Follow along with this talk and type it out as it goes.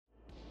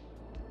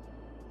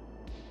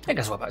Hey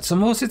guys, welcome back to some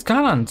more Cities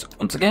Skylines.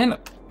 Once again,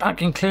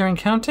 back in Clearing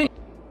County.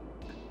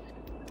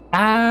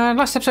 And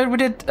last episode we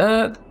did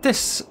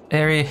this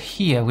area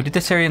here. We did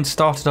this area and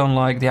started on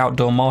like the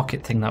outdoor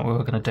market thing that we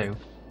were going to do.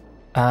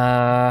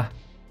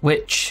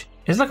 Which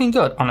is looking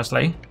good,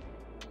 honestly.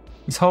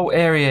 This whole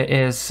area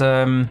is...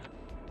 hold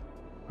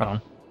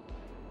on.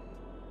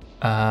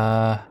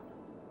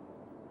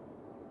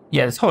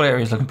 Yeah, this whole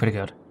area is looking pretty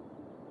good.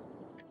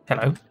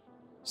 Hello.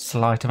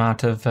 Slight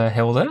amount of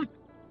hill there.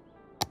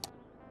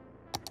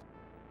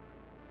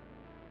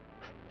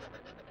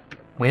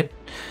 Weird.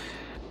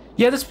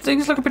 Yeah, this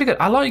thing's looking pretty good.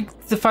 I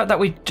like the fact that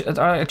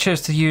I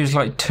chose to use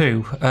like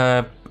two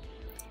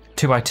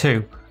by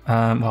two.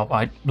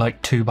 Well,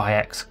 like 2 by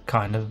X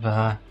kind of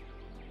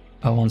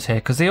ones here,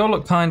 because they all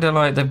look kind of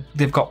like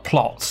they've got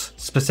plots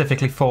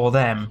specifically for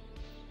them.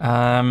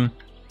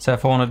 So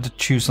if I wanted to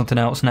choose something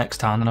else next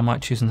time, then I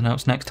might choose something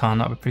else next time.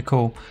 That'd be pretty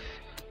cool.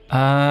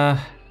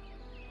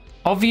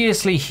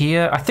 Obviously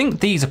here, I think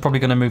these are probably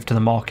going to move to the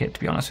market, to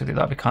be honest with you.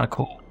 That'd be kind of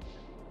cool.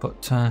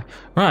 But,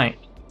 right.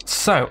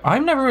 So,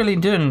 I've never really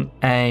done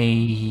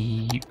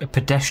a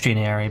pedestrian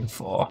area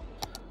before.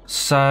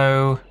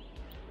 So,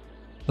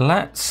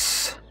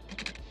 let's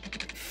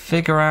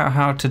figure out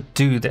how to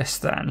do this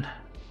then.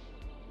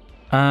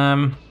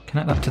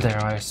 Connect that to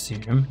there, I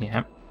assume.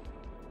 Yeah.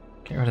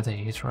 Get rid of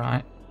these,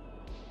 right.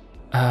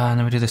 And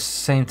then we do the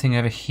same thing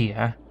over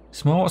here.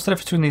 Small, what's the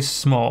difference between these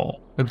small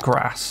with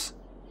grass?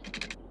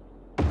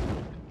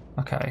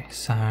 Okay,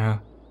 so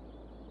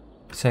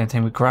same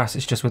thing with grass,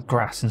 it's just with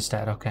grass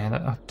instead. Okay,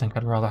 I think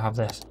I'd rather have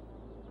this.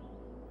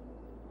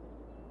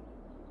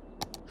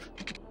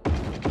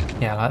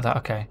 Yeah, I like that,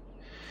 okay.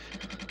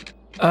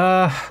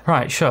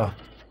 Right, sure.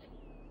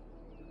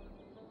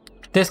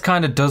 This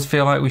kind of does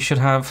feel like we should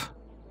have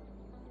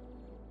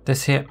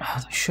this here.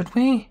 Should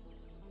we?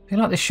 I feel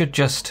like this should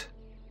just...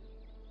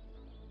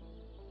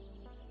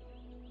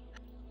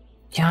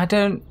 Yeah, I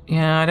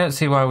don't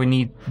see why we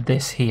need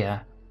this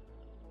here.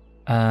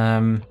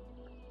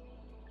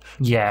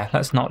 Yeah,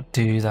 let's not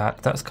do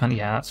that. That's kind of,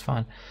 yeah, that's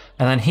fine.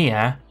 And then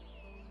here,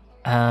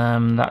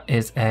 that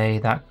is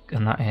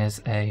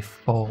a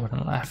forward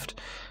and left,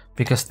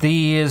 because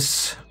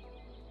these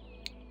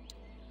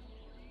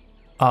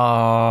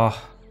are,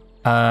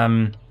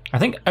 I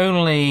think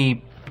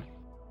only,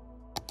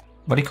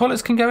 what do you call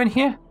it, can go in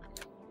here?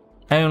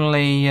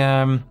 Only,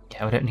 yeah,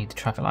 we don't need the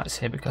traffic lights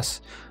here because,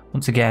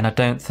 once again, I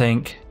don't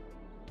think.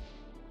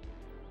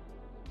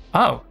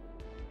 Oh.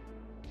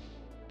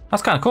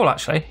 That's kind of cool,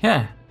 actually.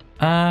 Yeah.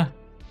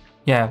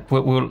 Yeah.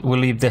 We'll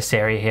leave this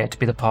area here to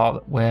be the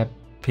part where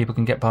people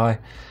can get by.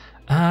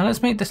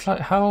 Let's make this like,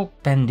 how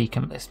bendy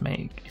can this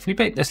make? If we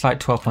make this like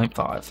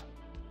 12.5.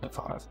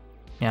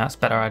 Yeah, that's a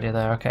better idea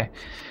there. Okay.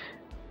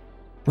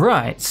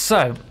 Right.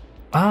 So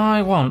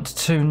I want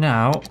to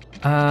now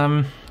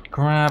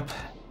grab.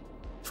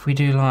 If we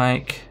do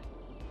like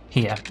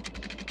here,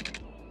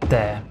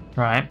 there,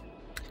 right,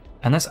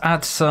 and let's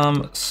add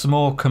some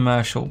small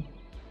commercial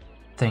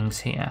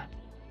things here.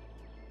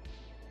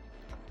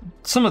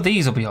 Some of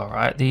these will be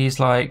alright. These,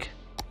 like,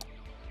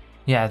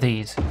 yeah,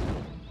 these.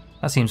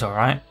 That seems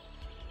alright.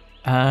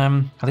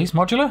 Are these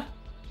modular?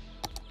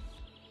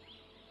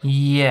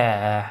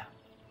 Yeah.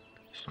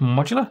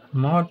 Modular?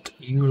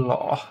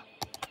 Modular.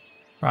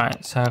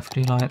 Right, so if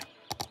we do like...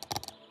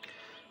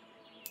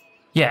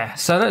 Yeah,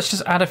 so let's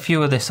just add a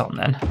few of this on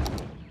then.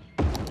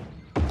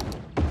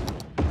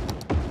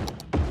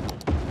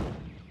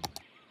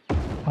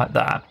 Like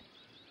that.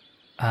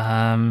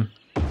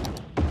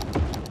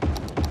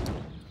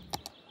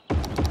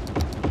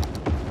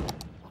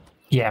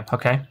 Yeah,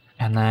 okay.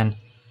 And then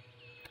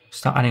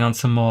start adding on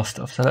some more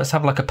stuff. So let's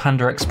have like a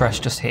Panda Express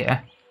just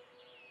here.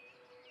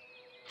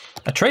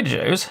 A Trader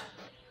Joe's.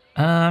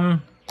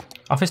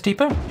 Office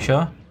Depot?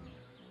 Sure.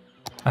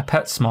 A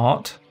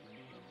PetSmart.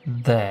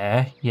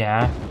 There,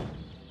 yeah.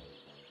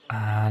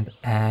 And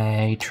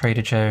a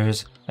Trader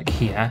Joe's like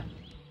here.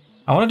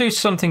 I want to do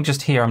something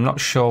just here. I'm not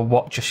sure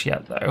what just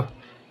yet though.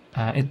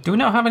 Do we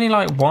not have any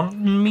like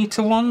 1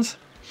 meter ones?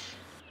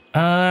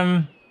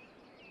 That's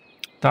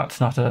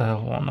not a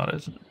one, that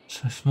isn't.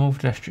 It's a small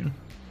pedestrian.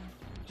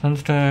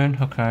 Sunstone,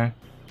 okay.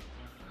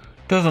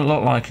 Doesn't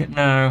look like it,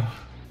 no.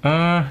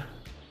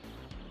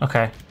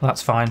 Okay,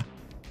 that's fine.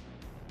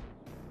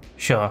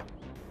 Sure.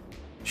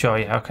 Sure,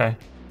 yeah, okay.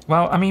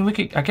 Well, I mean,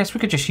 I guess we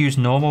could just use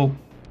normal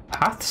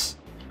paths.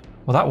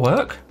 Will that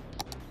work?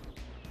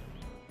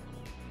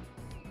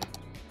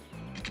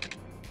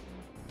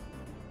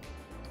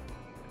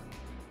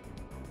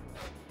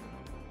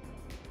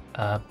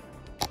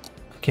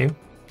 Q.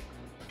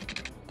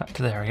 Back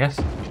to there, I guess.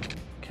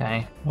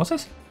 Okay, what's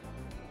this?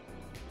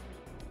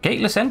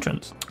 Gateless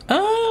entrance.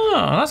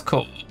 Oh, that's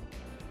cool.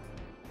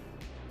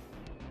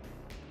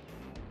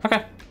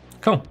 Okay,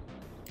 cool.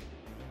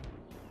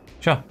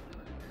 Sure.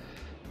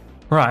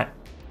 Right.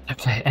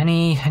 Okay,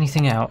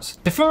 anything else?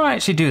 Before I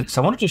actually do this,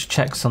 I want to just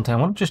check something. I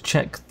want to just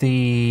check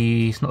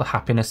the... It's not the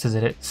happiness, is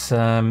it? It's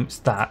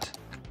that.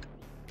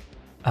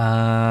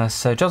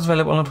 So jobs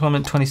available,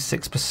 unemployment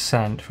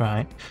 26%,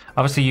 right.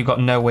 Obviously you've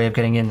got no way of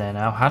getting in there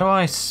now. How do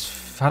I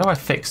How do I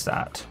fix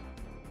that?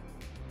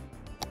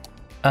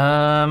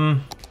 Oh,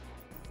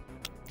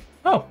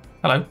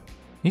 hello.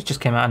 You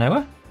just came out of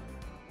nowhere.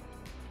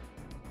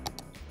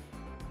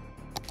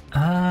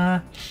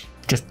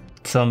 Just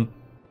some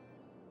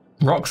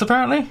rocks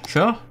apparently.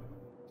 Sure.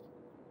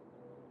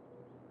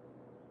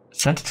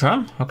 Center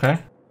tram. Okay.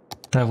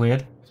 They're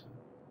weird.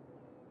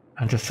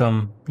 And just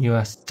some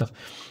US stuff.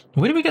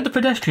 Where do we get the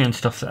pedestrian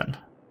stuff then?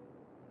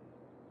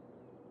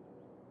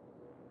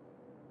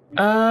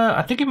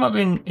 I think it might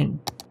be in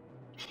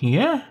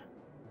here.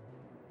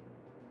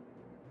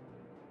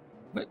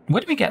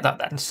 Where do we get that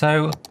then?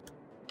 So,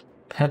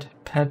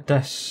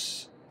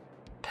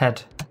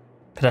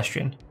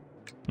 pedestrian.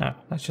 No,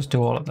 let's just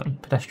do all of them.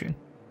 Pedestrian.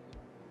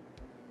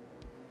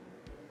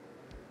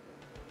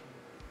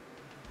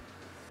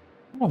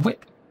 Oh,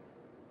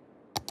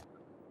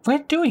 where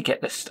do we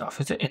get this stuff?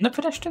 Is it in the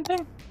pedestrian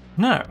thing?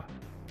 No.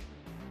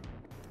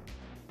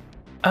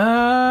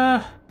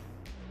 I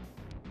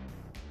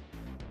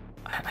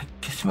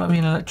guess it might be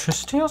in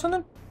electricity or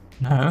something?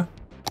 No.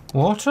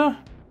 Water?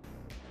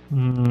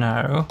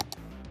 No.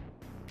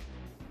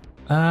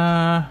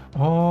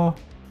 Or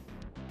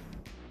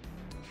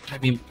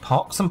maybe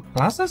parks and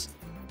plazas?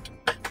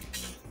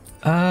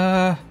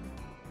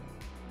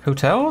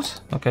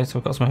 Hotels? Okay, so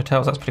we've got some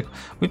hotels, that's pretty cool.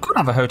 We could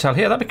have a hotel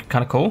here, that'd be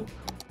kind of cool.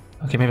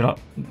 Okay, maybe not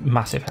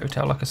massive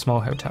hotel, like a small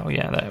hotel.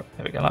 Yeah, there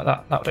we go, like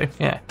that. That'll do,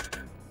 yeah.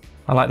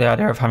 I like the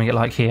idea of having it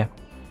like here.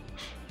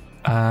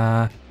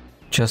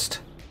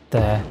 Just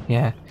there,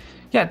 yeah.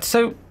 Yeah,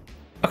 so,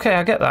 okay,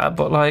 I get that,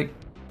 but like...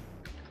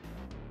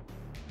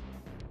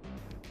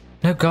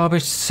 No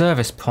garbage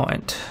service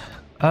point.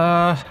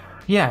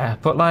 Yeah,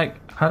 but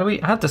like, how do we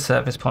add the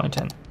service point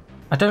in?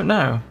 I don't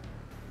know.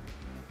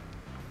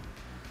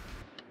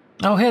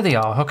 Oh, here they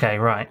are. Okay,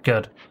 right,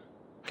 good.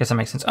 Guess that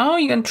makes sense. Oh,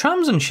 you get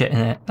trams and shit in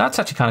it. That's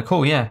actually kind of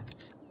cool, yeah.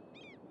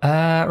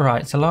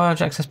 Right, it's a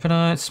large access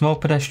point, small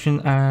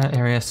pedestrian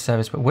area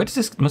service. But where does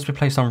this must be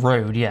placed on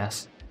road?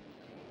 Yes.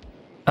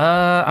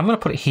 I'm gonna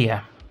put it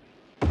here.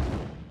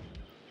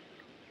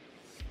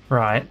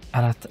 Right,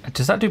 and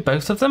does that do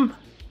both of them?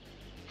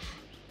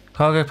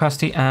 Cargo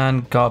capacity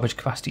and garbage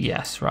capacity.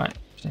 Yes, right.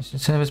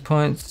 Service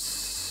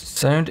points.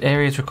 Zoned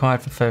areas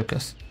required for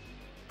focus.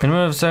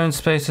 Minimum of zone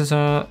spaces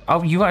are...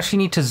 Oh, you actually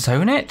need to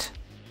zone it?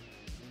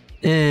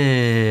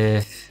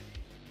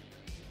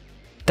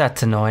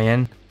 That's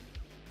annoying.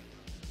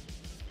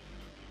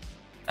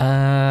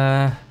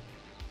 Okay.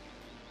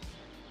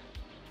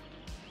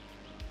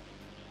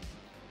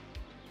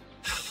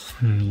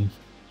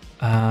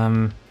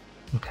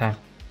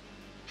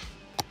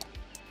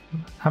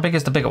 How big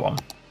is the bigger one?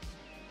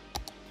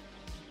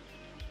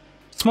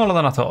 Smaller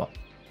than I thought.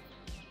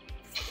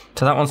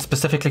 So that one's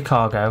specifically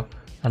cargo,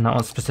 and that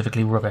one's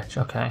specifically rubbish.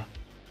 Okay.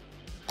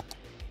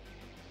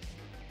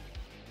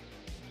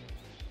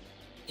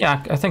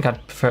 Yeah, I think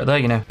I'd prefer it there,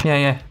 you know. Yeah,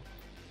 yeah.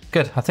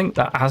 Good. I think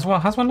that has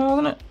one now,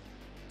 doesn't it?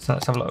 So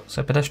let's have a look.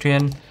 So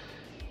pedestrian.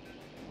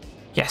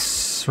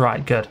 Yes.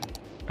 Right, good.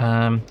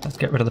 Let's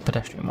get rid of the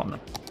pedestrian one then.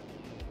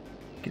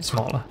 Make it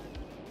smaller.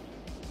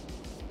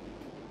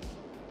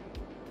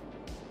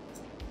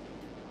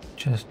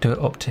 Just do it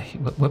up to...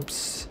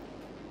 Whoops.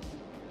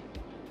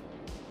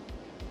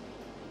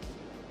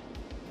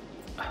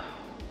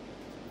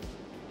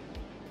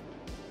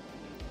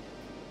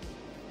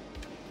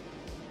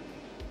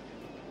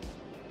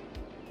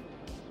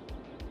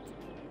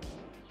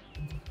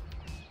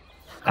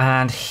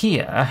 And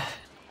here,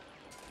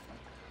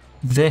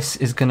 this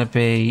is going to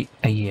be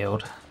a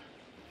yield.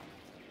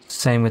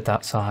 Same with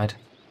that side.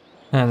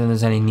 And then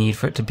there's any need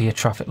for it to be a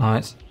traffic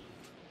light.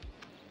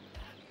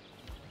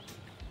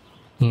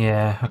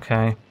 Yeah,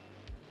 okay.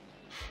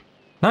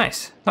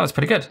 Nice. That was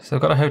pretty good. So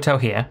we've got a hotel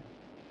here.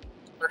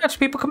 Lots of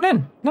people coming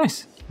in.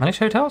 Nice. Managed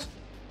hotels.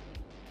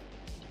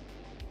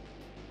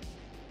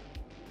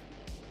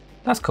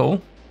 That's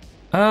cool.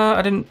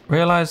 I didn't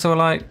realise there were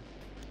like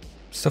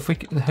stuff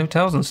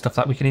hotels and stuff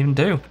that we can even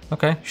do.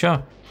 Okay,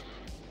 sure.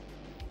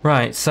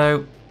 Right,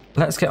 so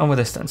let's get on with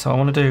this then. So I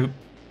want to do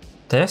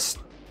this.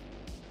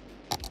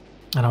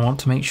 And I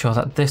want to make sure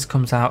that this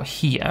comes out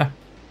here.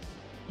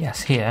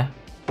 Yes, here.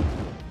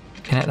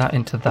 Connect that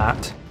into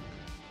that.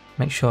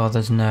 Make sure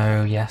there's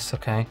no... Yes,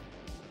 okay.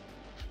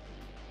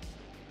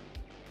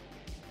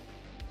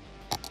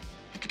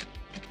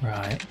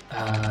 Right,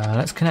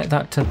 let's connect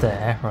that to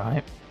there,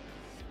 right.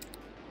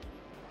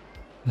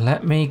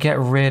 Let me get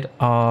rid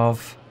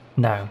of...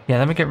 No, yeah,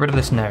 let me get rid of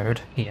this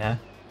node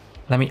here.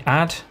 Let me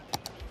add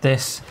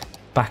this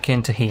back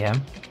into here.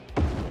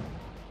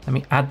 Let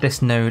me add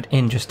this node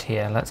in just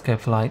here. Let's go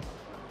for like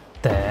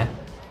there.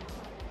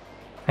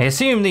 I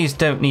assume these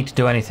don't need to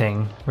do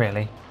anything,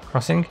 really.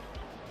 Crossing?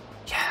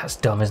 Yeah, that's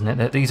dumb, isn't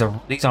it? These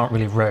aren't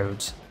really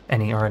roads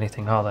or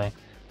anything, are they?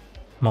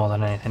 More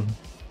than anything.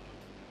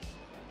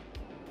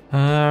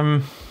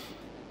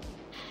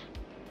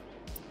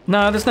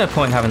 No, there's no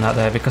point in having that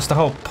there because the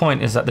whole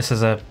point is that this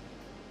is a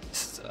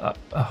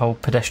whole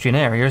pedestrian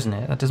area, isn't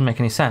it? That doesn't make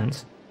any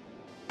sense.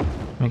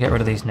 Let me get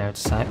rid of these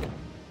nodes a sec.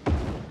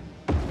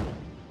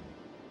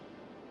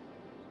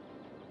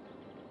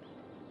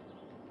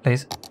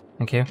 please.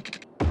 Thank you.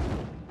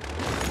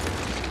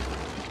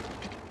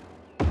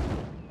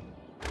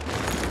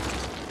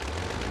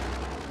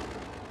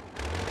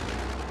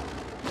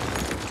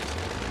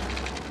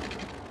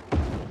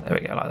 There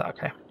we go, like that,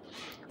 okay.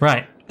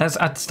 Right, let's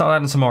start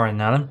adding some more in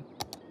now then.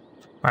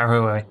 Right,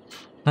 where were we?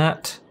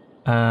 That,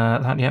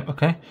 yep,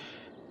 okay.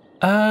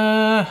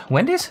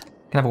 Wendy's?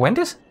 Can I have a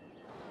Wendy's?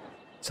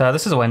 So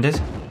this is a Wendy's.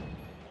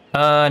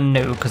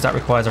 No, because that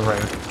requires a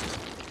road.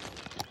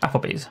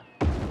 Applebee's.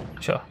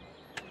 Sure.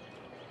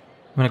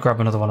 I'm gonna grab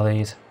another one of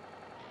these.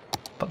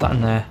 Put that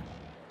in there.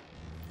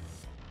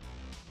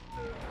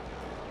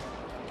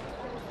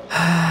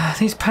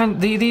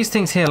 These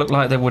things here look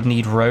like they would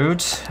need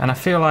roads, and I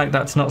feel like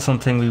that's not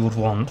something we would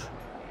want.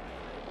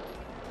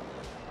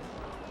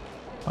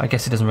 I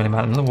guess it doesn't really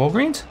matter. The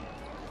Walgreens?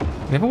 Do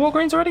we have a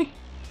Walgreens already?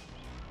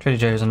 Trader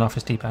Joe's and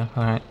Office Depot.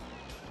 Alright.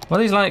 Well,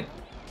 these like...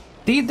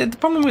 The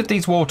problem with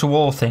these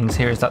wall-to-wall things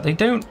here is that they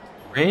don't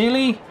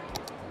really...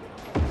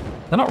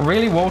 They're not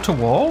really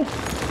wall-to-wall.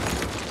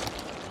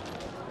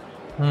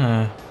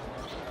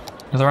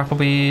 Another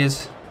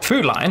Applebee's.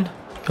 Food line.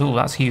 Ooh,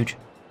 that's huge.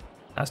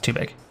 That's too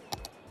big.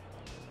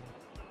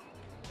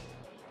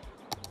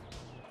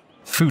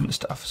 Food and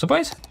stuff.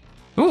 Subways?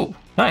 Ooh,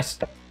 nice.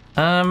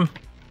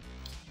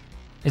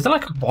 Is there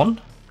like a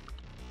one?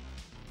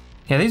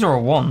 Yeah, these are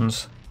all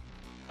ones.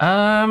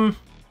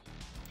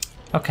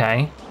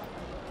 Okay.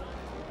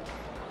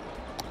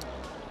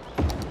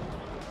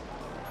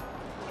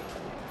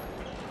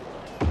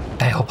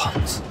 Bail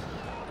bonds.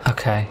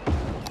 Okay.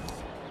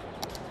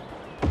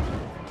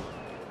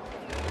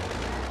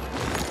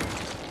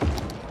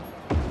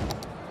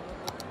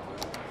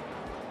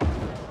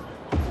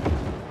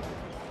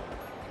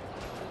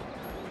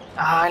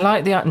 I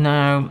like the...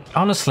 No,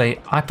 honestly,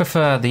 I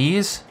prefer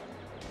these.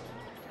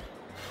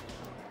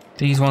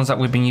 These ones that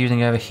we've been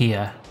using over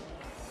here.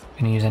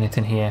 Can you use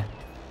anything here?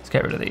 Let's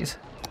get rid of these.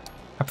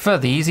 I prefer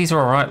these. These are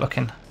alright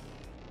looking.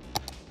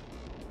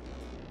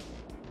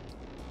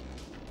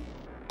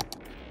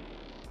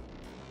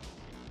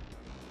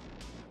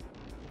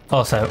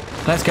 Also,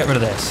 let's get rid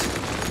of this.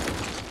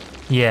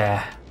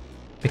 Yeah.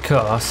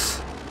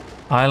 Because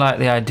I like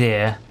the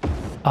idea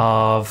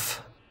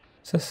of...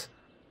 What's this?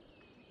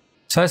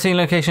 Sightseeing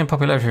location,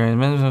 popularity.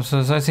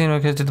 Sightseeing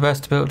location to the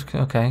best built.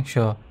 Okay,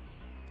 sure.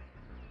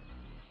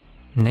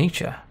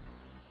 Nature.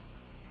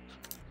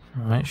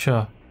 Alright,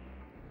 sure.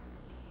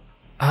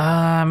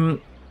 I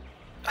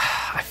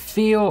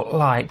feel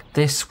like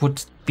this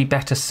would be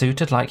better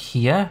suited, like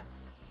here.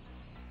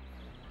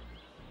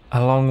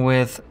 Along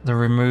with the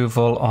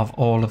removal of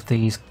all of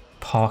these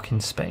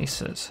parking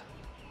spaces.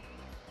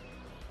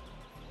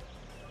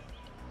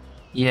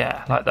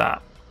 Yeah, like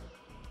that.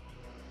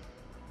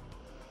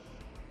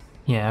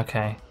 Yeah,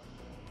 okay.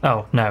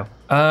 Oh, no.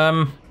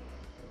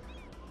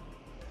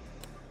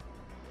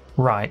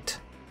 Right.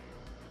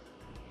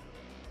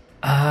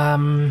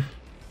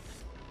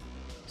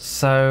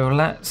 So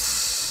let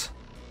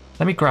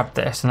me grab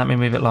this and let me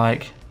move it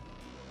like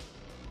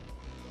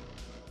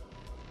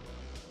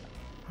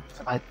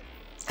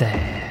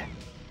there.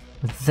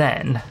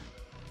 Then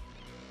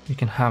we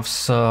can have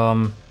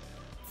some...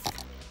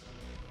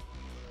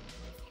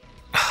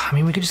 I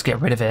mean, we could just get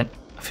rid of it.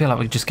 I feel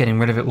like just getting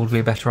rid of it would be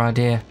a better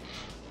idea.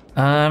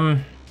 Yeah,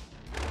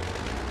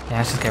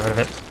 let's just get rid of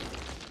it.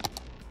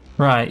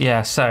 Right,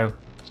 yeah, so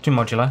let's do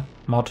modular.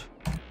 Mod.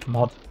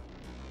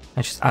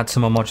 Let's just add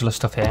some more modular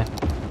stuff here.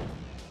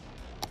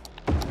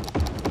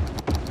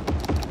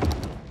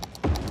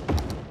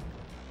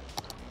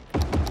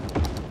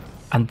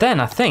 And then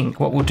I think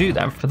what we'll do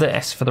then for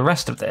the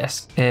rest of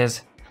this,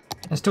 is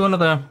let's do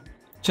another,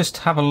 just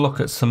have a look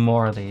at some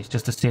more of these,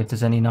 just to see if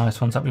there's any nice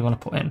ones that we want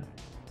to put in.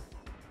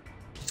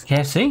 Just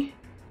KFC?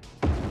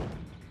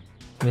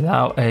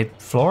 Without a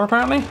floor,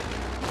 apparently?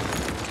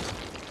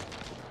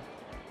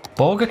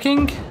 Burger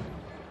King?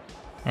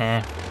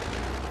 Eh.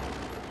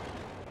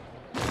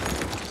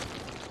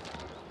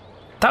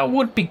 That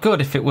would be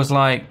good if it was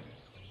like...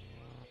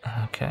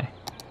 Okay.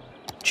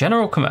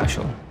 General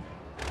commercial.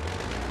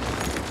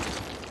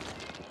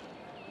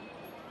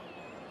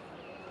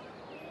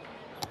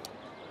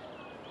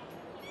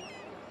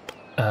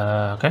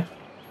 Okay.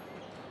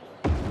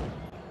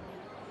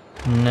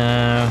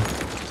 No.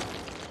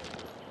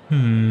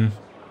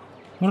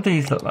 What do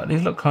these look like?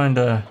 These look kind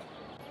of...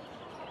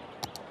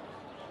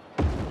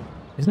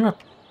 Isn't there a...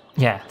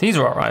 Yeah, these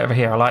are alright over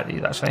here. I like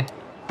these, actually.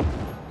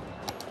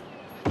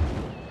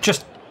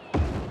 Just...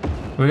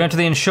 We're going to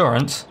the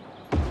insurance.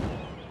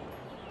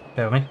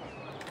 Bear with me.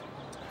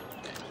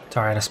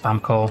 Sorry, I had a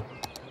spam call.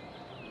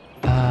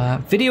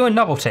 Video and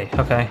novelty.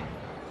 Okay.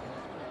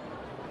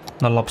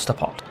 The lobster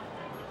pot.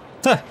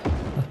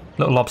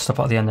 Little lobster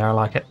pot at the end there. I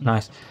like it.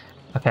 Nice.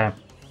 Okay.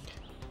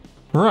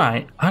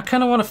 Right. I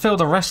kind of want to fill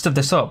the rest of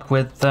this up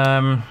with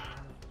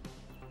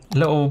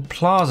little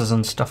plazas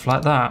and stuff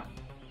like that.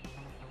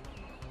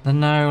 They're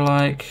now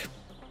like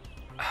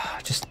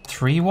just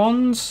 3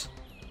 ones?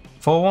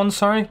 4 ones,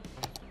 sorry.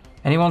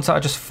 Any ones that are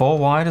just 4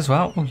 wide as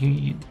well? Oh,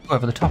 you go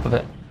over the top of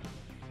it.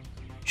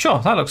 Sure,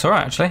 that looks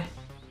alright actually.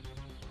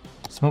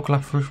 Let's Small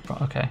glass roof.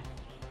 Okay.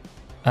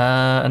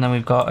 And then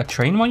we've got a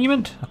train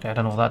monument. Okay, I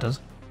don't know what that does.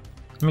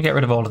 Let me get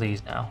rid of all of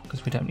these now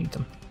because we don't need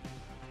them.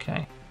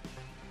 Okay.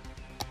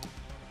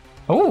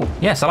 Oh,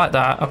 yes, I like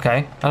that.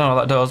 Okay. I don't know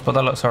what that does, but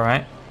that looks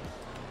alright.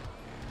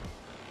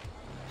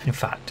 In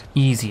fact,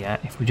 easier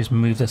if we just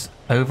move this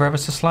over ever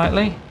so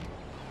slightly.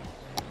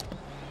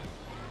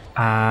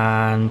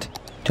 And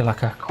do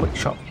like a quick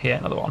shot here,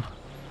 another one.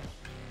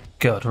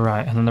 Good,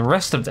 right. And then the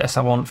rest of this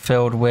I want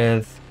filled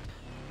with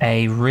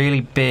a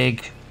really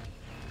big,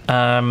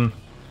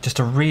 just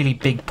a really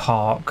big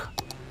park.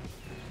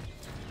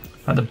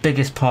 Like the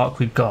biggest park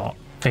we've got,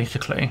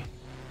 basically.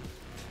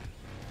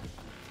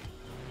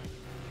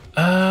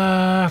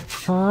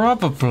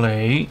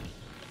 Probably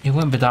it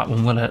won't be that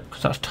one, will it?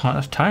 Because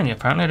that's tiny.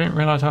 Apparently, I didn't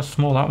realise how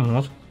small that one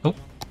was. Oh.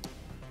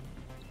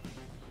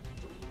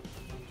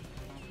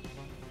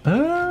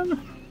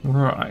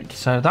 Right.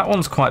 So that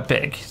one's quite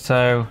big.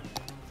 So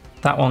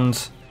that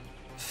one's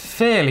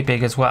fairly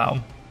big as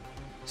well.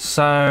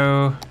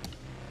 So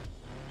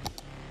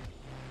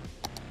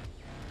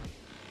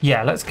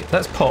yeah, let's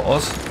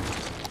pause.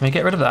 Let me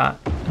get rid of that.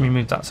 Let me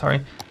move that.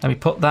 Sorry. Let me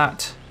put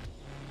that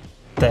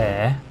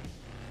there.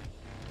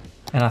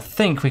 And I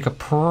think we could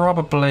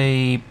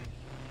probably...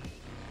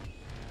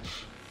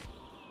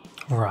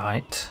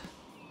 Right.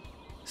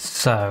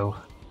 So,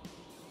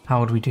 how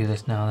would we do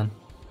this now then?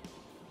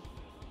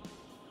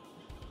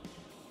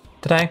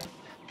 Today.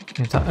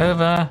 Move that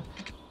over.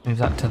 Move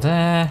that to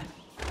there.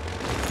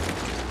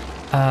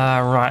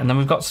 Right, and then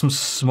we've got some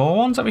small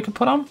ones that we can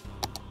put on.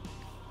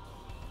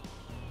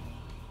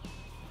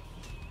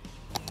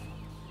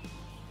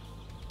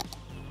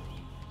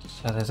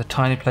 So there's a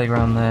tiny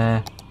playground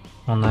there,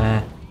 on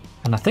there.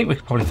 And I think we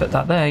could probably fit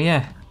that there,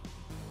 yeah.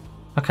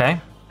 Okay.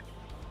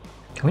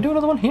 Can we do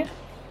another one here?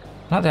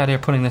 I like the idea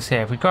of putting this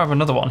here. If we grab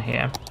another one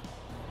here,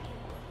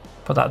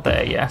 put that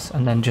there, yes,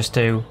 and then just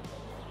do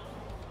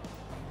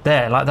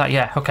there, like that,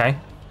 yeah, okay.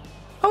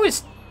 Oh,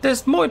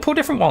 there's multiple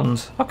different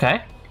ones.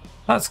 Okay.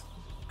 That's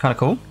kind of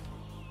cool.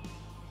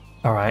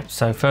 Alright,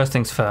 so first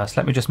things first,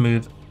 let me just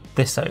move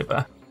this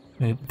over,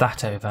 move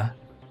that over,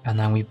 and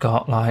then we've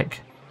got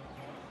like,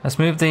 let's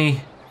move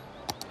the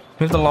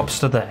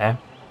lobster there.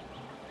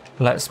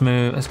 Let's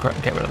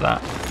get rid of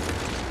that.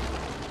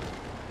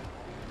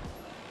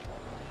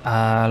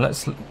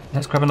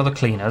 Let's grab another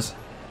cleaners,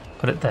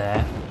 put it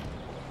there,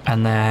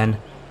 and then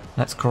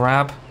let's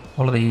grab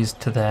all of these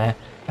to there,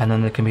 and then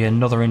there can be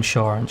another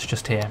insurance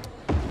just here.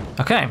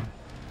 Okay.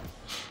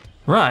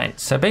 Right.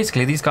 So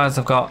basically, these guys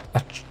have got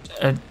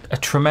a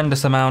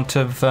tremendous amount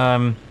of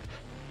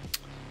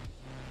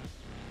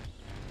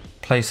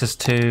places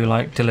to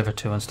like deliver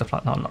to and stuff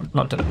like that.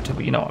 Not deliver to,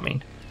 but you know what I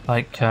mean.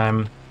 Like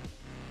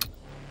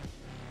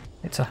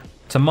it's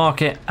a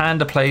market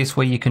and a place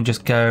where you can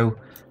just go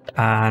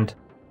and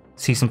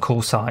see some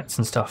cool sights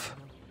and stuff.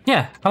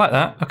 Yeah, I like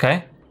that.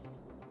 Okay.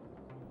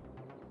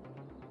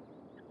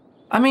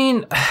 I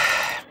mean,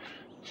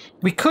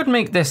 we could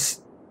make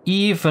this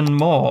even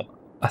more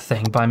a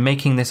thing by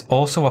making this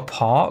also a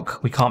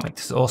park. We can't make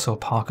this also a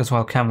park as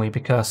well, can we?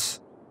 Because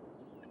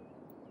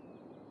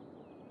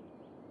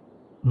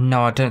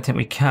no, I don't think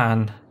we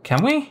can.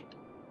 Can we?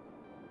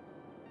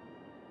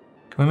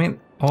 Can we make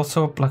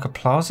also like a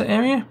plaza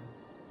area?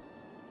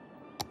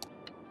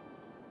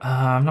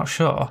 I'm not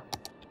sure.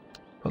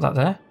 Put that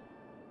there.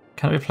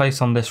 Can it be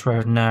placed on this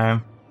road?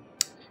 No.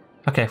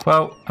 Okay,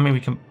 well, I mean,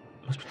 we can.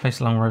 Must be placed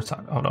along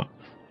roadside. Hold on.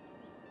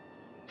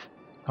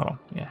 Oh,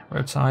 yeah,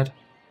 roadside.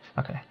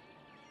 Okay.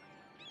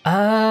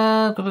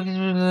 Path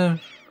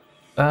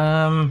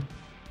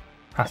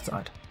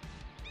side.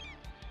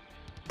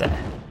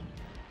 There.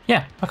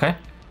 Yeah, okay.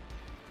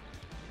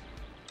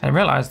 I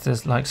realised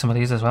there's like some of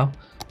these as well.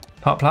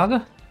 Park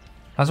Plaza?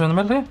 Plaza in the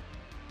middle here?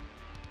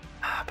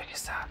 How big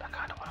is that? I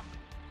kind of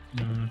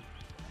want...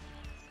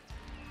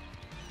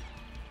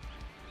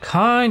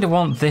 Kind of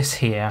want this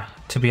here,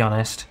 to be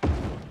honest.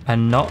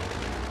 And not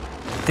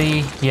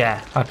the...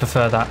 Yeah, I'd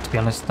prefer that, to be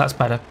honest. That's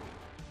better.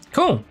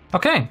 Cool.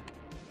 Okay.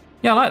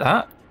 Yeah, I like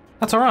that.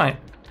 That's alright.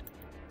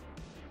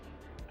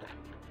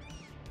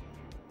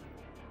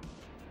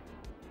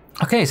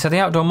 Okay, so the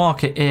outdoor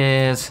market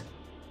is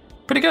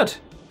pretty good.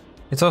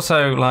 It's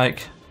also,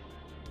 like,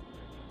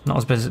 not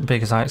as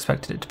big as I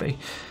expected it to be.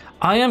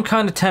 I am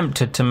kind of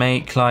tempted to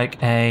make,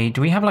 like, a... Do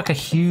we have, like, a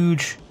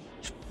huge...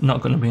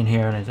 Not going to be in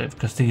here, is it?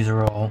 Because these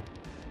are all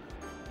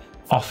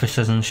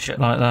offices and shit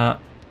like that.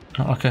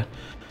 Not like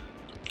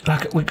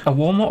a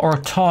Walmart or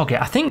a Target.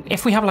 I think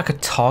if we have, like, a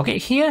Target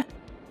here,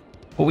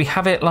 but we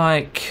have it,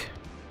 like...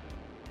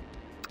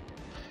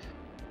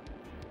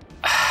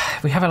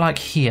 If we have it, like,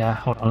 here.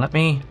 Hold on, let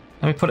me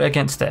put it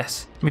against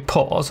this. Let me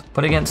pause,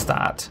 put it against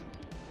that.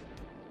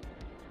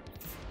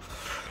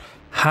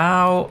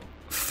 Where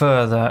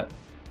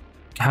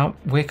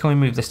can we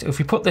move this to? If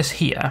we put this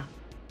here,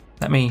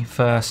 let me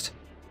first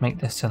make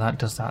this so that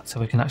does that, so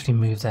we can actually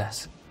move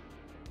this.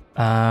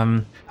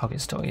 Target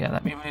store, yeah,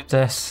 let me move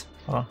this.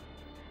 Hold on.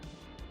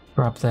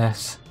 Grab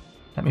this.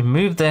 Let me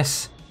move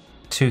this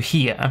to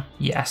here,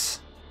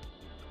 yes.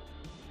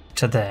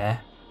 To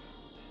there.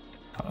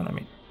 Hold on, let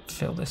me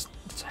fill this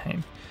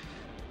time.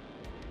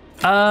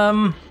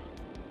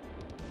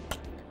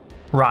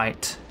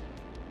 Right.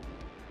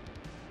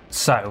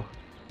 So,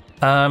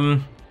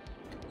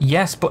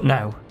 yes, but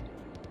no,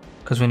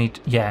 because we need.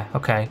 Yeah,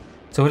 okay.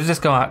 So where does this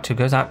go out to?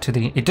 Goes out to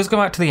the. It does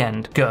go out to the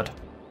end. Good.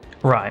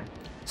 Right.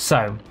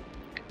 So,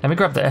 let me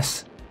grab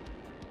this.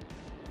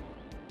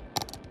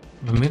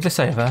 Move this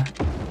over.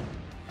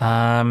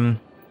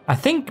 I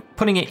think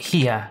putting it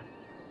here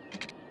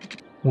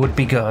would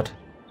be good.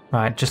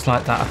 Right, just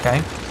like that.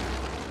 Okay.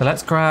 So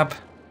let's grab.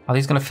 Are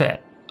these going to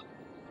fit?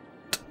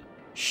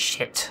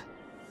 Shit.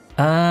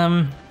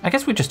 I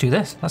guess we just do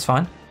this. That's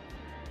fine.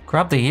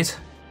 Grab these.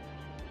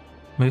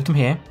 Move them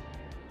here.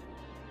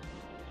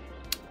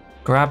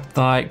 Grab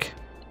like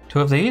 2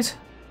 of these.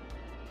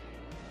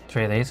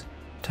 3 of these.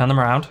 Turn them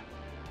around.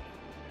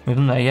 Move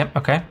them there. Yep.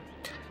 Okay.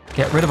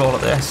 Get rid of all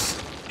of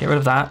this. Get rid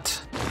of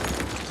that.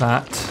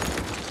 That.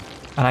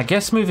 And I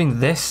guess moving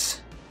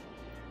this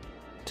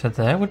to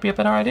there would be a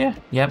better idea.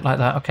 Yep, like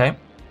that. Okay.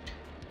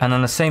 And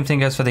then the same thing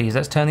goes for these.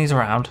 Let's turn these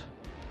around.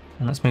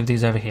 And let's move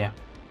these over here.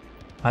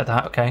 Like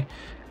that. Okay.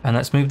 And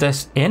let's move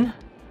this in.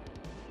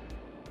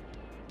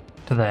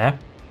 To there.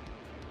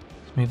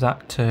 Let's move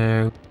that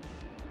to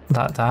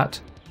that.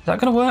 Is that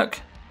going to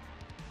work?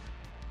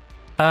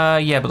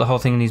 Yeah, but the whole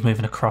thing needs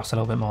moving across a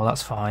little bit more.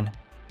 That's fine.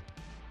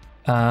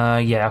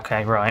 Yeah,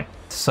 okay, right.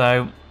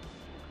 So,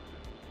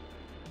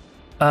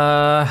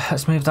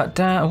 let's move that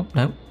down. Oh,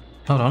 no,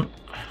 hold on.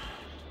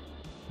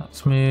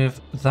 Let's move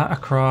that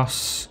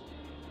across.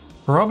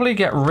 Probably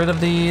get rid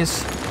of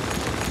these.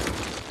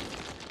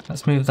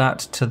 Let's move that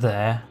to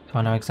there. Do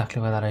I know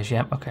exactly where that is?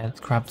 Yep, okay, let's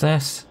grab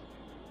this.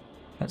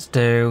 Let's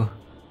do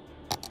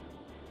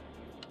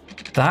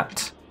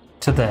that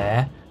to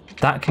there.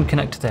 That can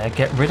connect to there.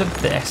 Get rid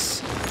of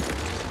this.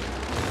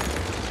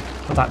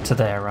 Put that to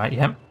there, right?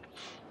 Yep.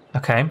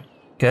 Okay,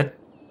 good.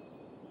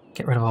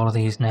 Get rid of all of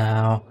these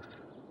now.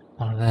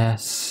 All of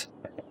this.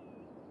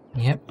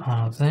 Yep,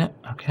 all of that.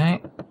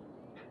 Okay.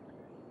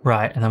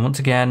 Right, and then once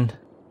again,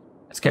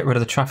 let's get rid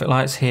of the traffic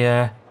lights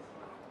here.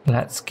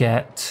 Let's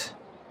get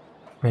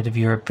rid of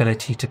your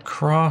ability to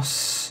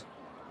cross.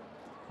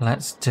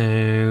 Let's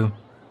do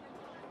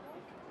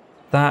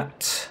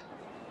that.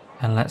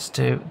 And let's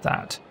do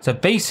that. So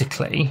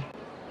basically,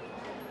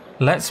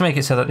 let's make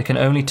it so that they can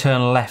only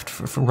turn left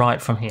for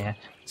right from here.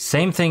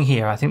 Same thing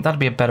here. I think that'd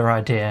be a better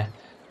idea.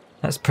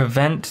 Let's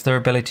prevent their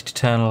ability to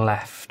turn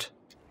left.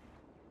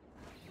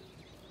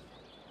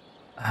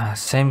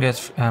 Same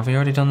goes. Have we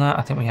already done that?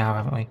 I think we have,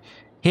 haven't we?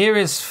 Here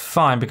is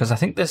fine because I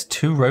think there's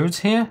 2 roads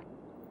here.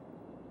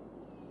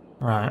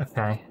 Right,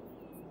 okay.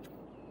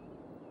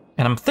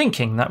 And I'm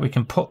thinking that we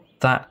can put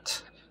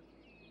that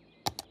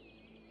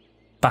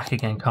back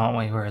again, can't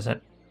we? Where is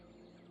it?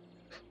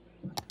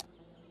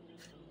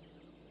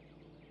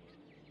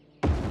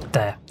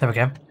 There we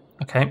go.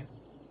 Okay.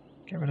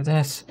 Get rid of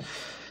this.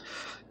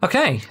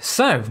 Okay,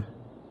 so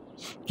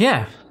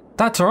yeah,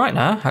 that's all right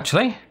now,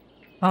 actually.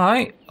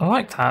 I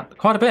like that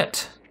quite a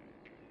bit.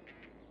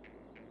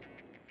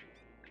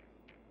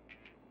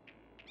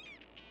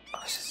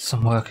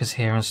 Some workers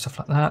here and stuff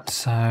like that.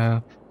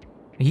 So,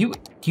 do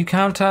you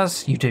count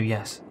as? You do,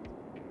 yes.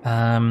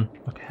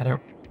 Okay, I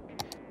don't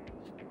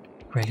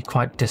really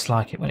quite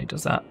dislike it when it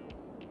does that.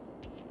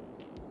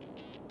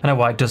 I know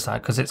why it does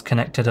that, because it's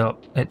connected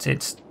up.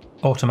 It's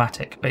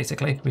automatic,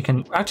 basically. We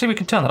can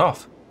turn that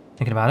off.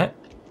 Thinking about it.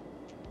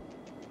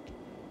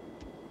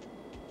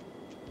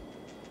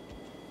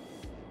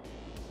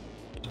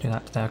 Do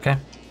that there, okay.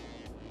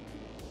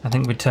 I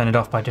think we'd turn it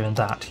off by doing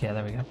that. Yeah,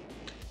 there we go.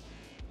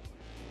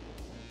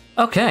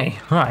 Okay,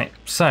 right.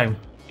 So,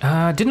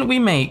 didn't we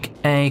make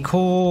a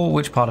cool...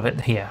 Which part of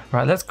it? Here.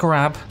 Right, let's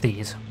grab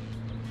these.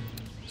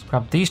 Let's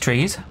grab these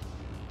trees.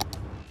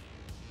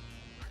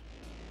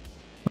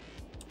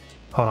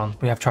 Hold on,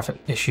 we have traffic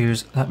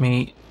issues.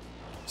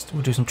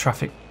 We'll do some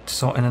traffic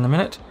sorting in a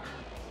minute.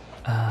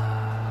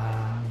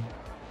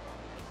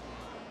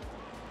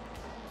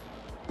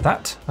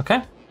 That,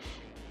 okay.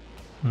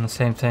 And the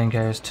same thing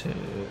goes to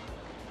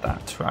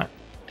that, right.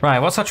 Right,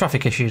 what's our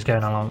traffic issues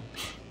going on?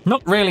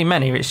 Not really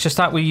many, it's just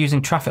that we're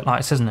using traffic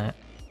lights, isn't it?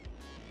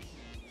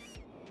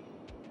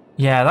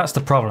 Yeah, that's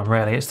the problem,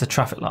 really. It's the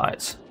traffic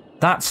lights.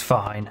 That's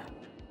fine.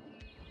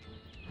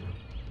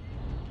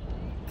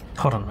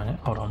 Hold on a minute,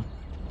 hold on.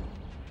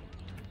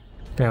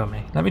 Bear with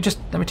me. Let me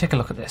take a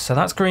look at this. So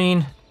that's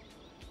green.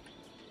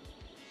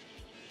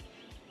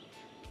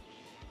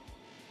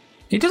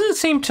 It doesn't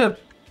seem to...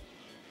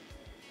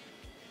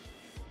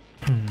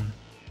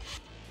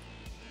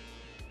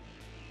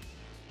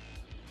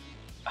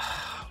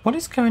 What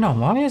is going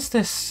on? Why is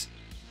this...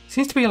 It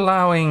seems to be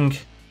allowing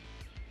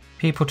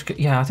people to...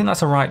 Yeah, I think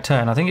that's a right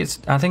turn. I think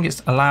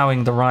it's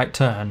allowing the right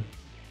turn,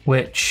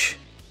 which...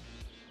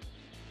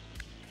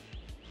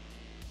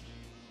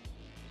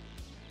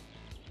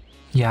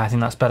 Yeah, I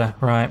think that's better.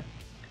 Right.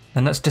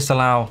 Then let's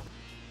disallow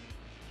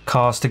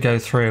cars to go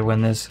through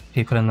when there's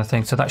people in the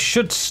thing. So that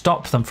should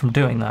stop them from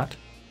doing that.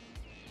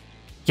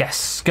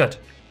 Yes, good.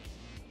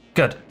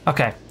 Good.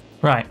 Okay.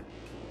 Right.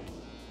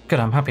 Good,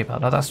 I'm happy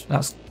about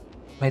that.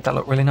 made that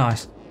look really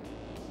nice.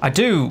 I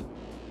do.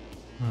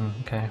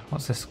 Okay,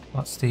 what's this?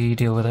 What's the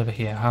deal with over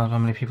here? How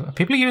many people? Are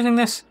people using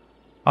this?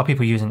 Are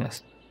people using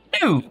this?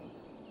 No.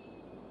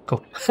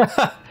 Cool.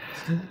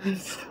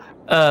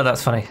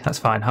 That's funny. That's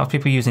fine. How are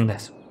people using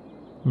this?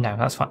 No,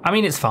 that's fine. I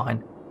mean, it's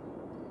fine.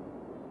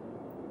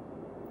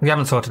 We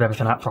haven't sorted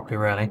everything out properly,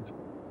 really.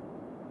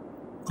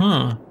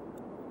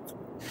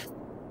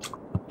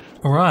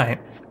 Alright.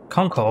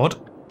 Concord.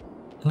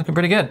 Looking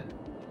pretty good.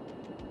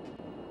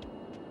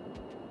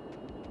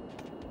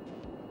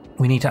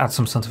 We need to add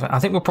some sort of... I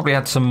think we'll probably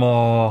add some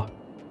more...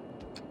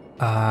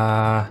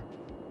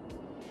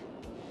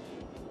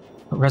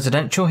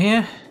 residential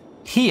here.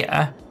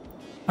 Here,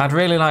 I'd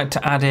really like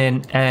to add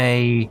in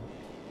a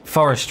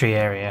forestry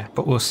area,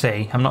 but we'll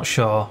see. I'm not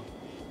sure.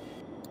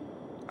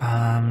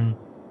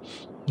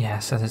 Yeah,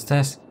 so there's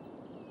this.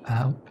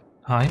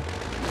 Hi.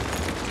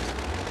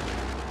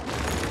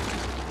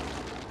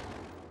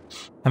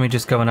 Let me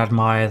just go and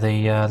admire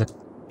the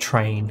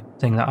train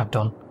thing that I've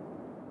done.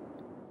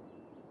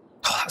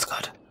 Oh, that's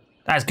good.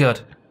 That's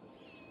good.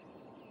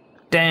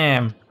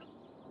 Damn.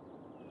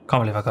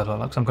 Can't believe I got what it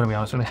looks. I'm going to be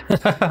honest with you.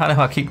 I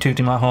know I keep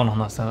tooting my horn on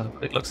that, so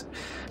it looks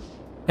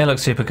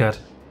super good.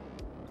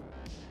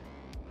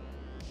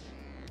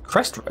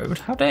 Crest Road?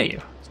 How dare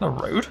you? It's not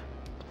a road.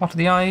 After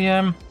the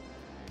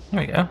there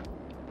we go.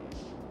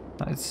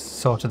 That is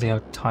sort of the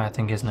entire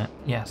thing, isn't it?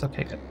 Yes,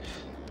 okay, good.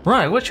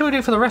 Right, what should we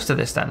do for the rest of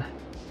this then?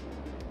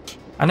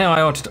 I know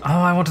I wanted... Oh,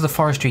 I wanted the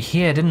forestry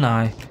here, didn't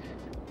I?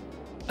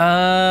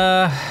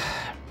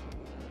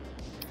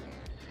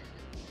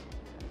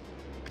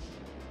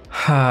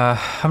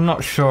 I'm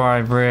not sure I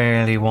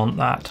really want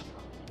that.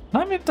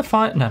 Can I move the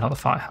fire... No, not the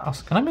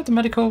firehouse. Can I move the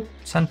medical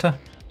centre?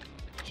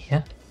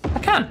 Here? I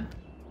can!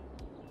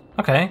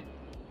 Okay.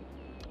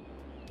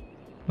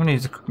 I'm going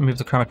to move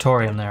the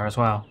crematorium there as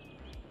well.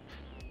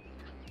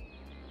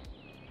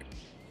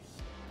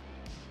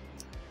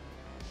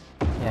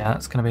 Yeah,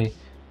 that's going to be...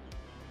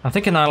 I'm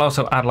thinking I'll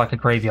also add like a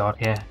graveyard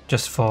here,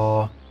 just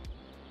for...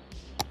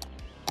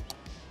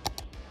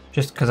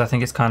 Just because I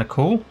think it's kind of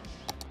cool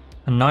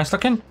and nice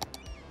looking.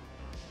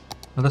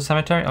 Another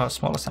cemetery? Oh, a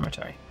smaller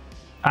cemetery.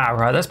 Ah,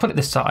 right, let's put it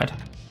this side.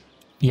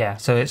 Yeah,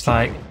 so it's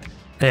like...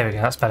 There we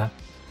go, that's better.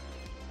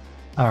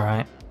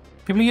 Alright.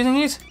 People are using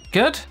these?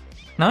 Good.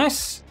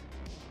 Nice.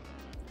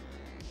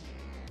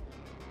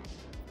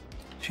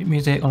 Sheet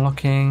music,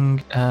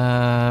 unlocking...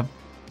 Right,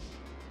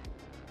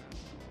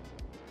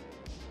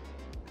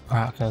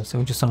 okay, so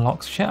we just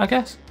unlock shit, I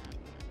guess?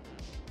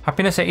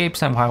 Happiness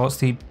 88%. Why, what's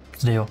the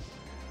deal?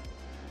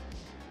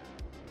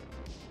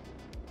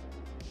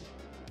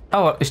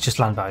 Oh, it's just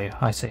land value.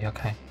 I see,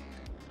 okay.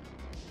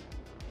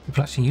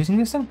 People actually using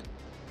this then?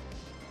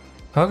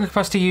 Poker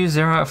capacity used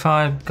 0 out of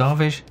 5.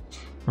 Garbage.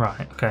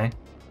 Right, okay.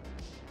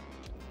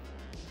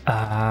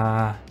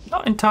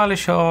 Not entirely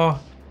sure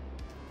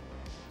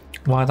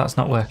why that's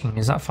not working.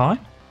 Is that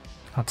fine?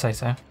 I'd say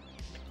so.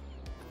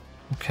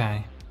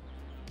 Okay.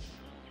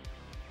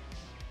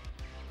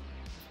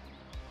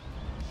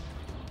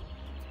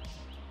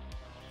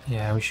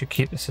 Yeah, we should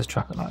keep this as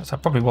traffic lights. I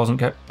probably wasn't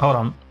go... Hold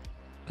on.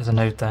 There's a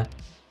node there.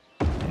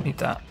 Don't need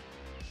that.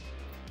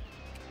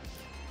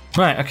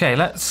 Right, okay,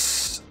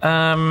 let's...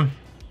 I mean,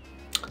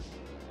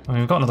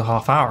 we've got another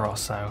half hour or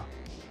so.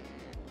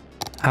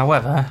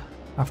 However,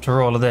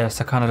 after all of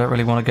this, I kind of don't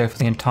really want to go for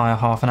the entire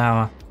half an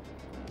hour.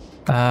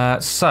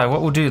 So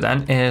what we'll do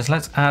then is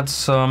let's add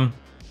some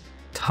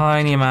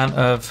tiny amount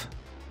of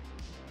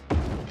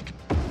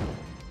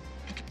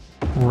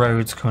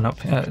roads coming up,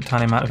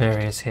 tiny amount of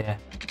areas here.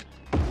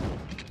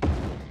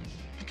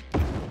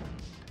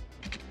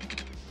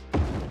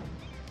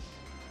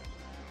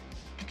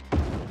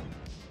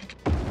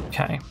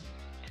 Okay.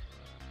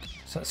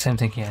 So same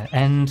thing here.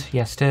 End,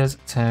 yes it is.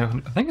 So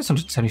I think it's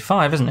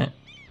 175, isn't it?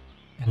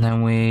 And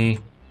then we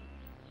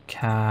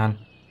can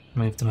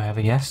move them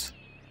over, yes.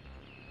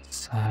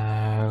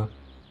 So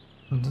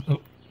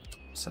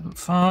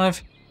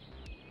 75.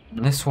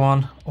 And this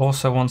one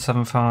also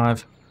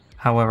 175.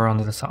 However, on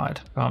the other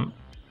side, from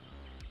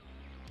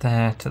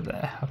there to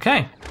there.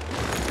 Okay.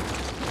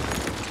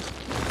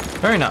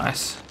 Very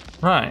nice.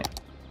 Right.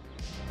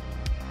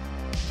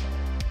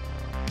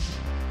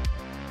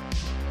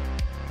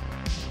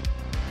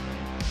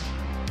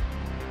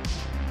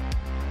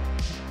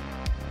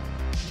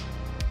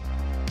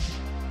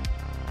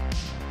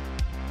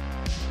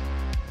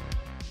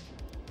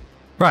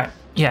 Right,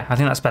 yeah, I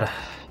think that's better.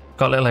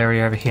 Got a little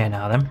area over here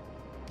now then.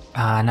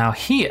 Now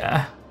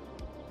here,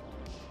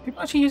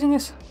 people actually using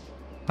this?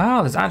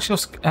 Wow, there's actual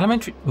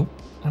elementary,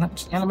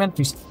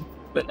 elementary,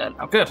 but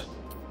oh, good.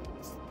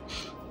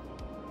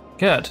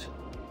 Good.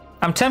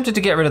 I'm tempted to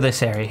get rid of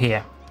this area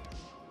here.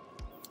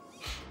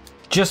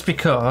 Just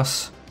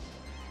because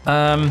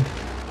we've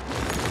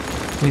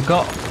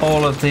got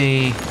all of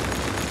the,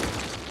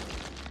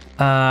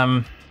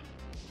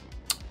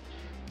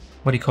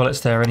 what do you call it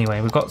there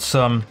anyway? We've got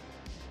some,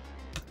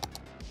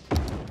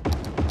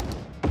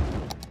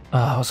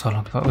 what's going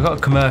on? We've got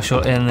a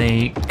commercial in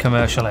the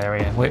commercial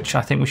area, which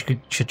I think we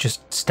should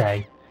just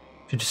stay.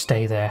 Should just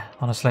stay there,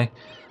 honestly.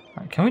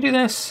 Right, can we do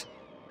this?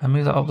 And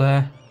move that up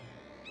there?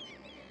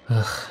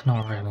 Ugh,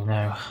 not really,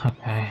 no.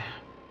 Okay.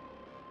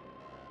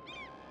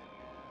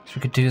 So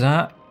we could do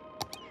that.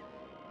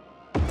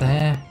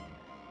 There.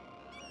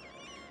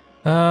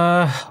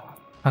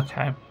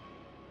 Okay.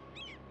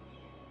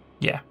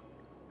 Yeah.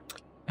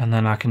 And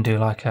then I can do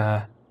like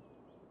a...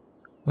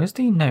 Where's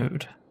the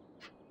node?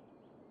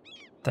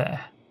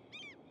 There.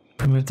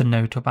 Move the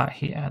node to about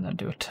here and then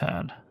do a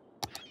turn.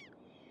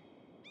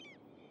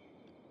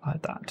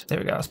 Like that. There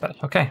we go, that's better.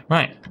 Okay,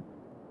 right.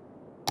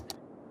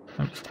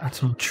 Just add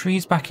some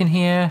trees back in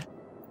here.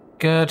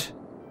 Good.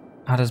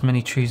 Add as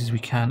many trees as we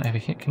can over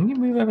here. Can you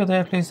move over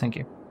there, please? Thank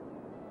you.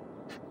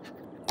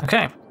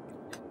 Okay.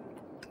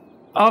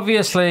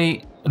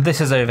 Obviously,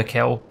 this is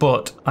overkill,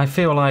 but I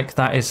feel like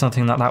that is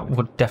something that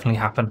would definitely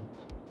happen.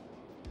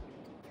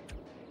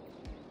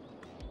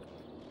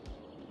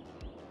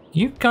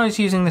 You guys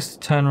using this to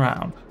turn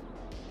around?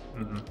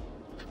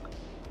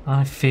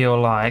 I feel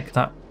like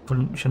that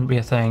shouldn't be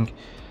a thing.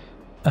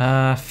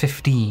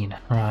 15,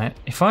 right.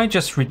 If I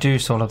just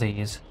reduce all of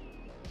these...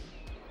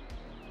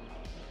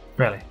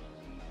 Really?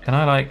 Can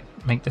I, like,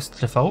 make this the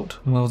default?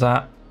 Will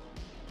that...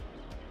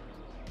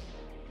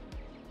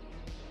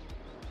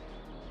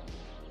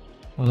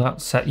 Will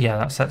that set... Yeah,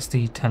 that sets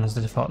the 10 as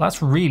the default.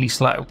 That's really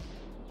slow.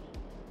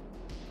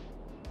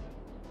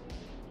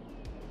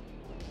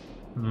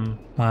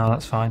 Well,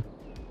 that's fine.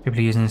 People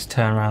are using this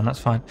turnaround, that's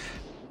fine.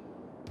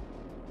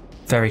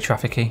 Very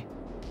trafficy.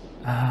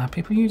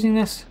 People using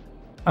this?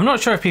 I'm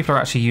not sure if people are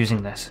actually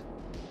using this.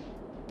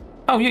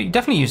 Oh, yeah, you're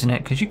definitely using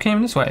it because you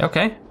came this way.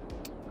 Okay.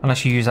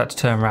 Unless you use that to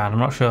turn around, I'm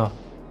not sure.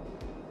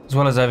 As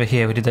well as over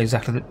here, we did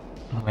exactly the...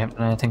 Oh, we haven't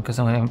done anything because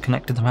we haven't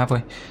connected them, have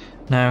we?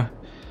 No.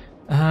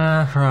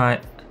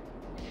 Right.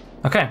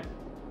 Okay.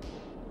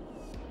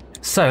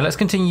 So let's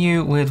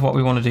continue with what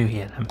we want to do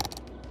here then.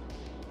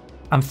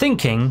 I'm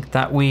thinking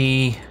that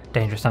we...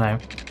 Dangerous, I know.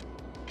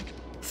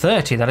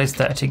 30, that is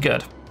 30,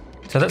 good.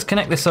 So let's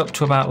connect this up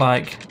to about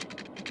like...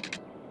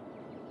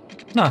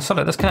 No,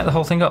 sorry, let's connect the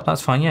whole thing up,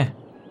 that's fine, yeah.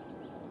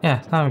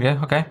 Yeah, there we go,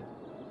 okay.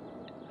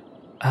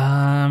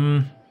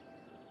 I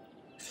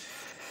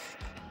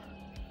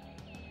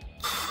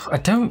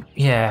don't...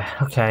 Yeah,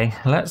 okay,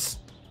 let's...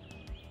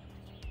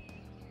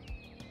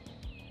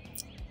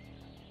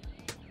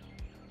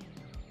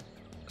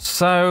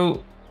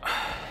 So...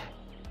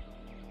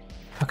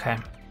 Okay,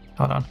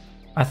 hold on.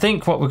 I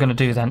think what we're going to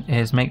do then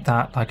is make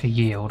that like a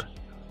yield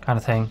kind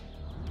of thing.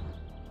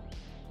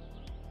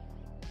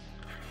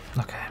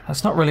 Okay,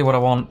 that's not really what I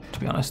want, to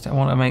be honest. I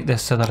want to make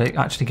this so that it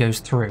actually goes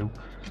through,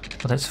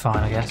 but that's fine,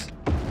 I guess.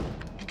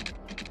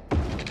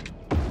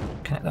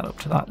 Connect that up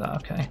to that,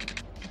 okay.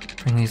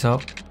 Bring these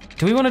up.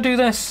 Do we want to do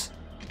this?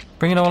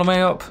 Bring it all the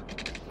way up?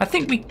 I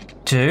think we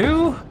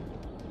do.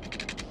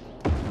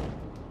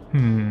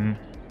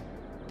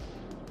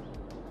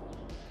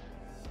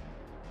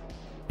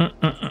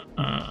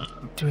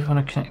 Do we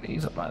want to connect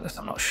these up like this?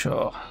 I'm not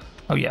sure.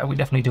 Oh yeah, we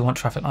definitely do want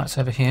traffic lights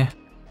over here.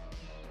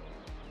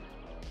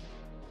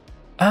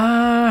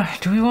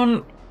 Do we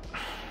want...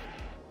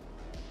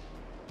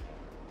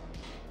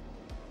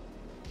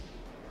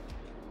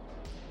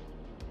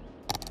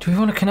 Do we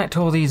want to connect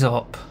all these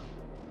up?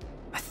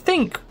 I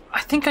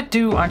think I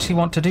do actually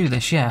want to do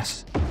this,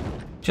 yes.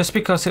 Just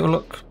because it will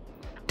look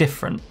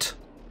different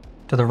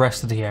to the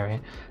rest of the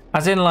area.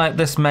 As in, like,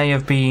 this may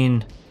have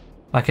been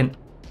like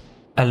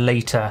a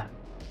later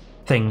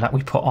thing that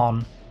we put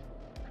on.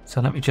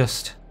 So let me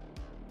just...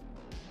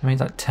 I made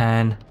that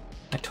 10,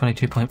 like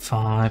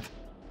 22.5,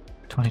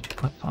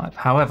 22.5.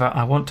 However,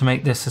 I want to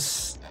make this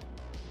as...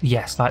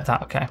 Yes, like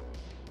that, okay.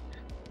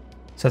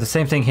 So the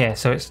same thing here.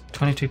 So it's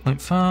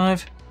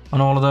 22.5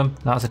 on all of them.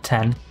 That was a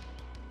 10.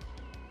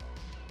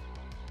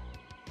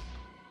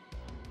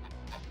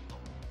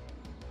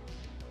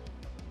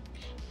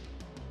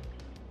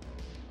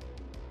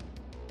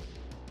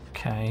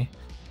 Okay.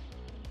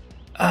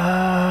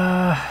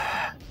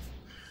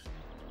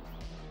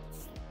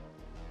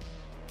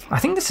 I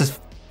think this is...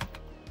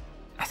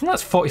 I think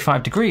that's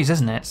 45 degrees,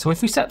 isn't it? So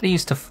if we set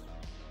these to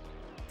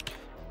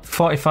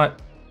 45...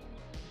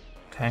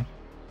 Okay.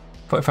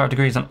 45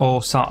 degrees on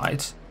all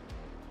sides.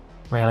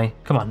 Really?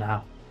 Come on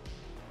now.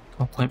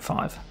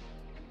 12.5.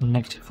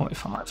 Negative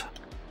 45.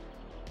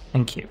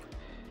 Thank you.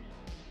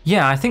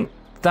 Yeah, I think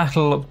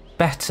that'll look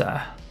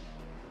better.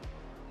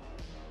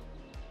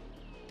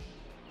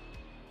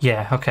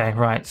 Yeah, okay,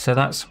 right. So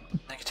that's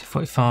negative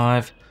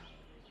 45.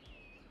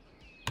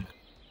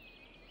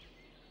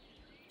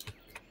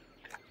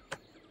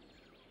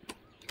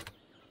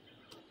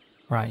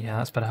 Right, yeah,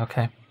 that's better,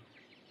 okay.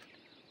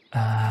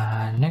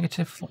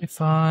 Negative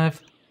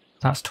 45.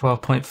 That's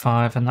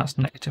 12.5 and that's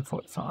negative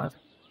 45.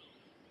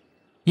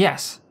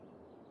 Yes.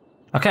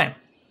 Okay,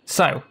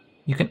 so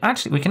we can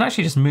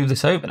actually just move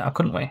this over now,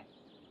 couldn't we?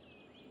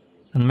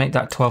 And make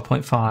that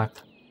 12.5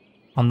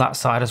 on that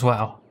side as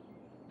well.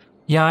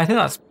 Yeah, I think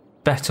that's a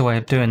better way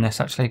of doing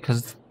this actually,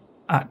 because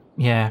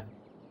yeah,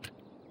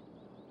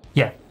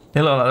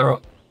 they look like they're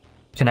all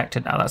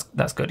connected now.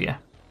 That's good. Yeah.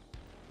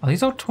 Are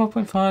these all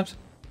 12.5s?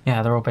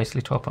 Yeah, they're all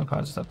basically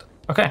 12.5s.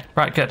 Okay,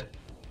 right, good.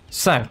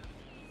 So,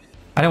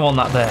 I don't want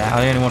that there.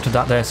 I only wanted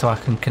that there so I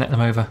can connect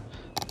them over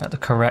at the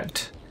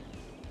correct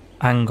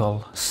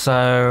angle.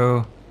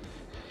 So,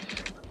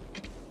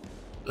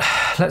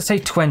 let's say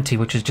 20,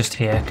 which is just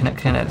here.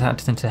 Connect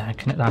that into there,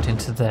 connect that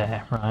into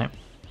there, right?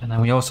 And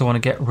then we also want to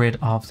get rid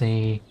of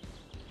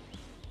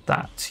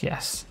that,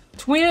 yes.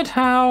 It's weird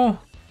how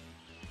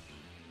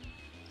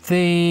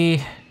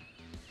we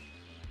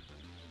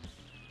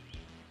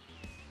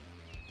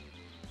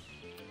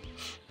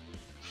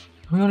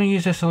want to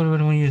use this or do we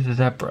want to use the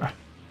zebra?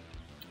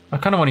 I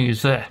kind of want to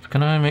use this.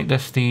 Can I make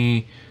this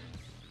the...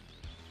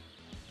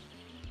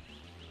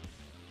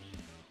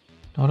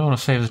 I don't want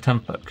to save the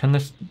template. Can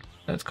this...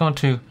 Let's go on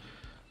to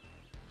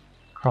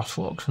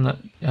crosswalks and that...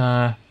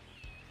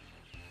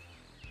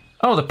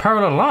 Oh, the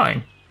parallel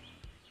line.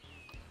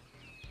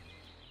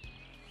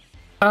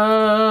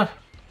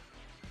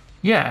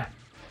 Yeah.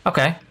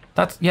 Okay.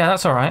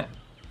 That's all right.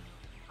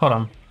 Hold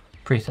on.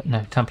 Preset. No,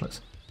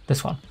 templates.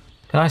 This one.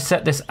 Can I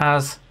set this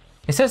as...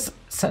 It says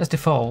set as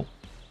default,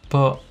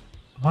 but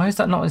why is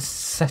that not as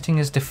setting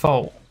as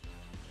default?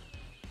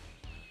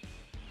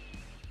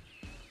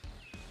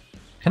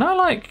 Can I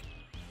like...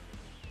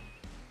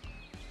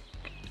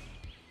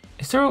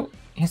 Is there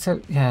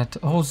yeah,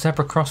 all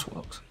zebra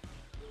crosswalks?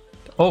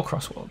 All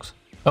crosswalks.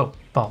 Oh,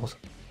 balls.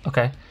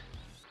 Okay.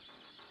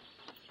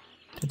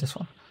 Do this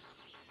one.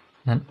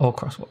 And then all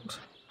crosswalks.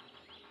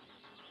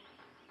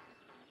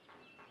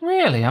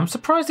 Really? I'm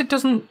surprised it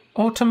doesn't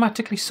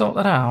automatically sort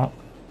that out.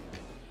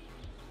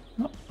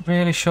 Not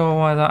really sure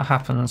why that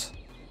happens.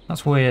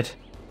 That's weird.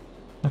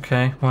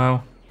 Okay,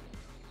 well.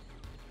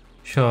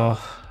 Sure.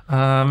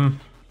 I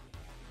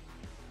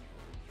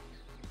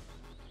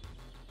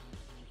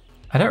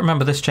don't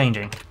remember this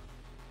changing,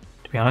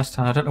 to be honest,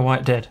 and I don't know why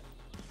it did.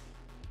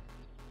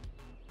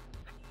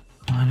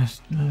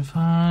 Minus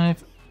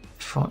 5,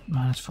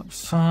 minus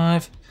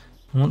 45.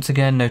 Once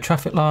again, no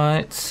traffic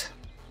lights.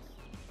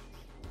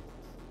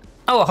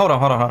 Oh, hold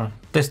on.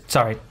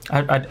 Sorry,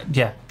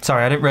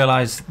 sorry, I didn't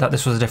realise that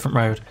this was a different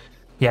road.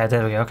 Yeah,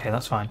 there we go. Okay,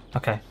 that's fine.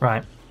 Okay,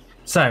 right.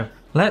 So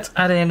let's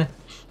add in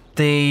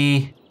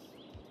the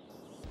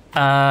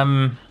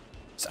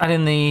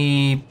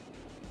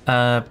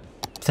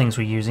things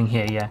we're using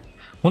here. Yeah.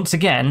 Once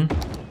again,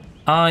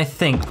 I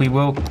think we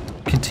will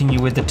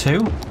continue with the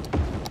 2.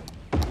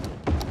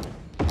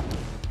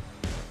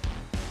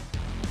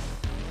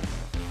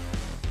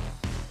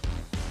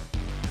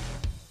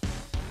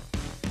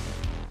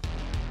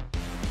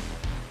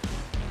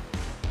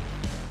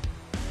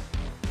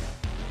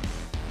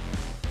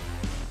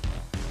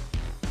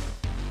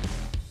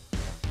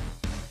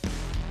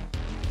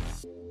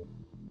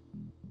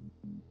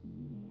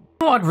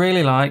 What I'd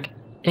really like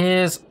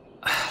is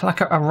like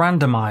a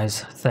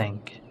randomize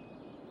thing.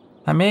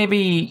 And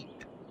maybe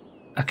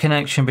a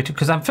connection between,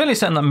 because I'm fairly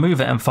certain that Move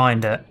It and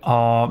Find It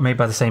are made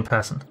by the same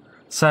person.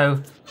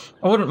 So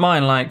I wouldn't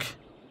mind like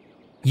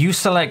you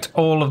select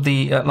all of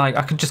the, like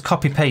I could just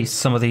copy paste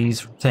some of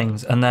these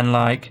things and then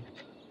like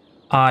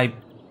I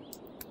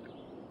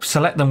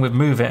select them with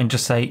Move It and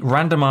just say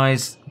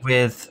randomize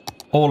with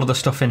all of the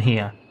stuff in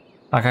here.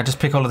 Like I just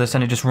pick all of this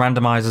and it just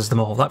randomizes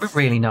them all. That'd be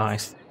really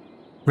nice.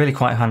 Really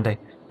quite handy.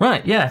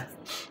 Right, yeah.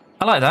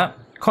 I like that.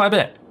 Quite a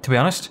bit, to be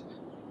honest.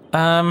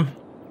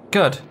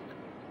 Good.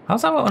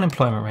 How's our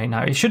unemployment rate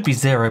now? It should be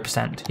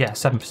 0%. Yeah,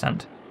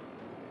 7%.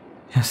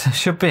 Yes, there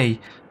should be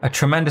a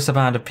tremendous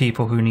amount of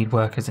people who need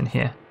workers in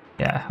here.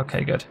 Yeah,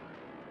 okay, good.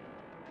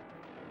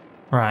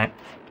 Right.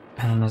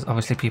 And there's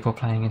obviously people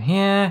playing in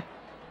here.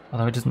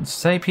 Although it doesn't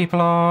say people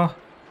are.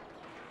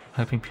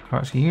 Hoping people are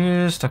actually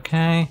used.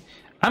 Okay.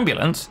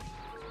 Ambulance?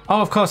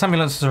 Oh, of course,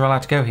 ambulances are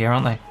allowed to go here,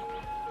 aren't they?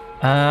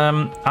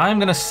 I'm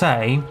going to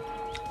say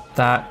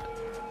that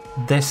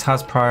this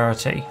has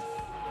priority.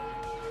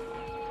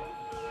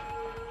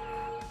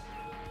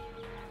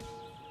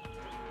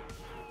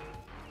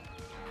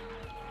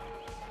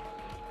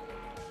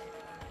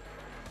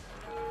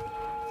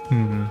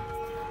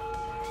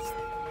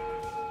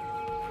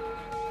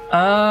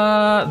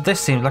 This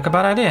seems like a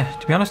bad idea,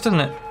 to be honest, doesn't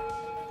it?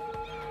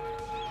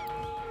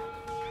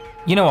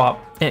 You know what?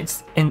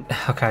 It's in...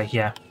 Okay,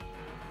 yeah.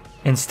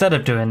 Instead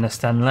of doing this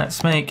then,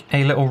 let's make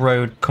a little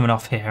road coming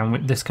off here,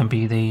 and this can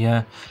be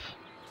the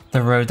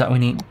road that we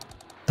need,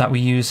 that we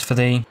use for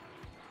the...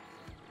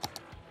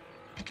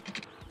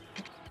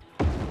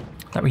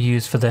 that we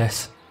use for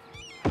this.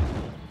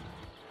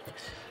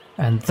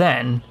 And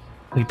then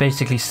we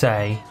basically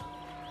say,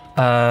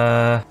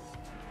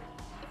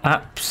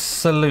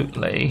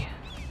 absolutely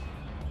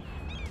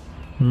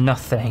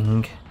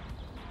nothing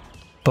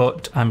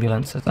but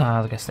ambulances.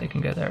 I guess they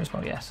can go there as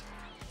well, yes.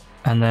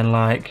 And then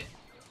like...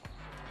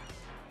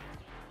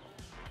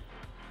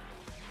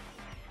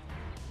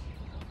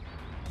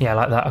 Yeah,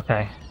 like that,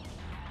 okay.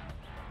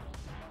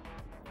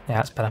 Yeah,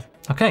 that's better.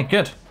 Okay,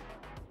 good.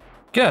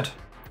 Good.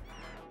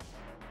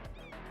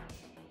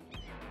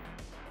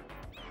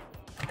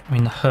 I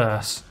mean the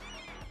hearse.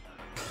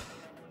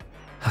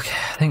 Okay,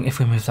 I think if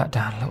we move that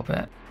down a little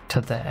bit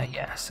to there,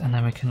 yes. And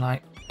then we can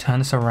like turn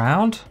this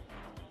around.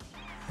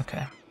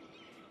 Okay.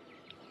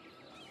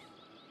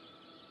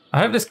 I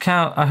hope this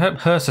count. I hope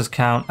hearses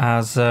count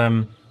as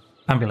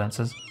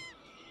ambulances.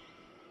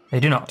 They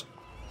do not.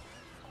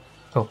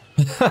 Cool.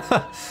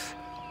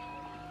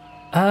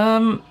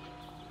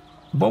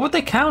 What would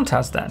they count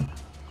as then?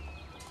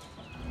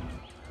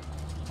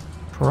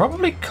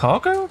 Probably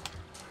cargo?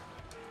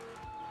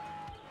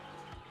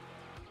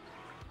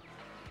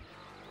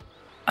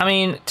 I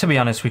mean, to be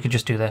honest, we could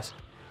just do this.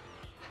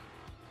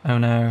 Oh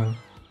no.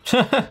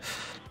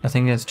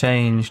 Nothing has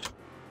changed.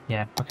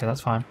 Yeah, okay,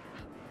 that's fine.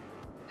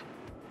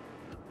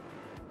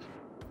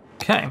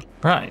 Okay,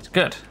 right,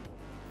 good.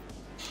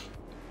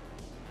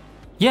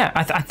 Yeah,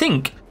 I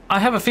think, I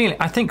have a feeling,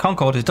 I think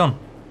Concord is done,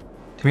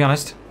 to be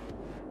honest.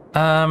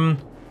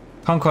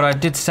 Concord I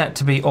did set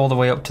to be all the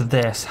way up to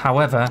this.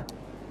 However,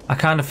 I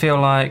kind of feel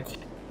like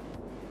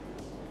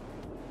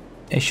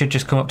it should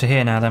just come up to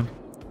here now then.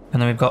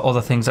 And then we've got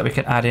other things that we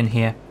can add in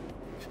here.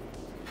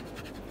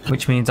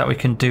 Which means that we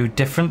can do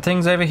different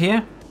things over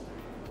here.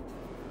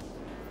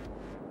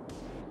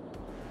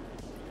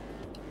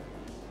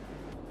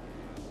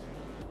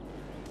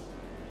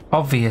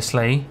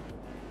 Obviously,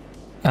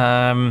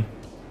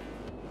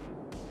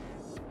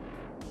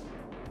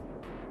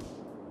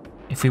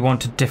 if we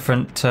wanted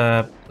different,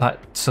 like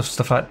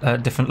stuff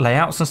like different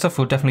layouts and stuff,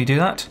 we'll definitely do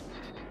that.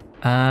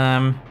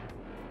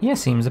 Yeah,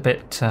 seems a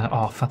bit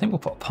off. I think we'll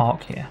put a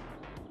park here.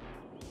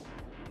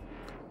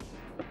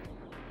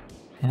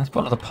 Yeah, let's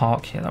put another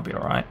park here. That'll be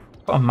all right.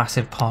 Put a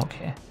massive park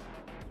here.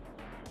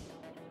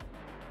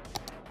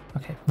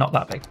 Okay, not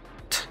that big.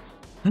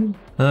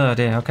 Oh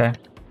dear. Okay,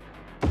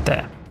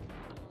 there.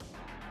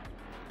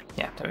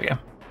 Yeah, there we go.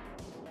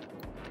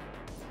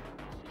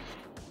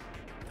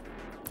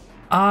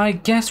 I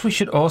guess we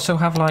should also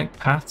have like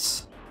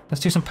paths.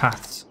 Let's do some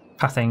paths.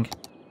 Pathing.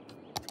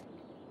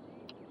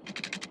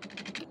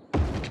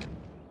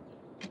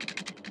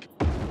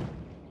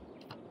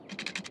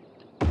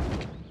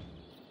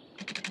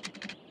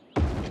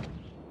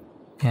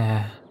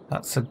 Yeah,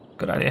 that's a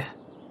good idea.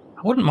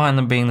 I wouldn't mind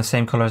them being the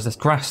same colour as this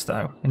grass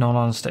though, in all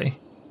honesty.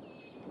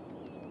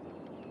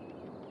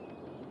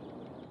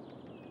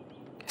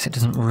 Guess it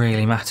doesn't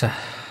really matter.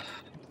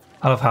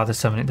 I love how there's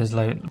so many, there's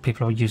loads of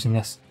people who are using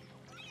this.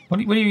 What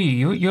are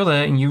you? You're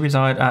there and you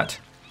reside at...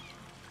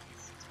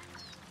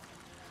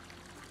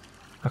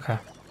 Okay.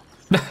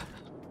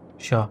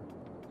 Sure.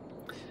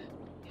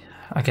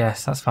 I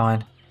guess, that's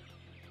fine.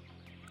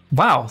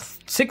 Wow,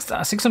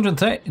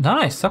 630,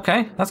 nice,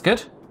 okay, that's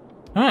good.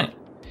 All right.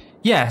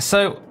 Yeah,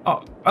 so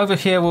over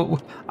here,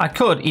 I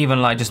could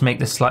even like just make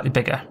this slightly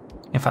bigger.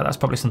 In fact, that's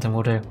probably something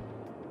we'll do.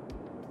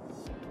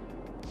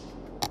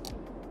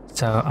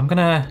 So I'm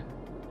gonna,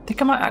 I think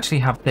I might actually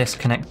have this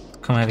come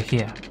over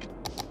here.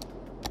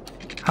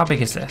 How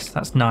big is this?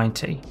 That's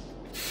 90.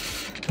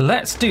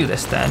 Let's do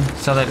this then,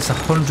 so that it's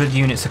 100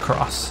 units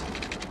across.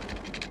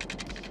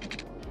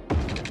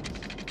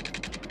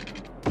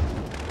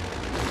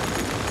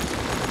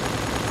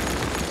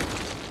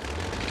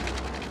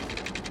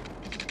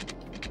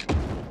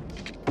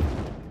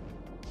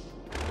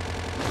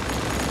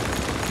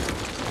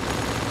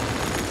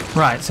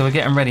 Right, so we're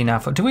getting ready now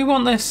for... Do we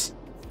want this?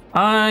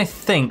 I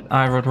think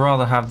I would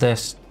rather have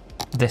this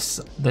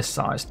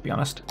size, to be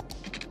honest.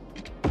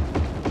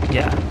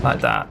 Yeah,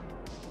 like that.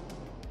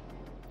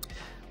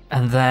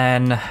 And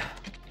then...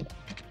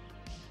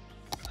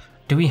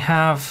 Do we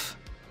have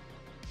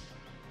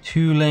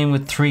 2 lane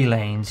with 3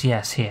 lanes?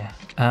 Yes, here.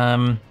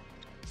 So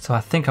I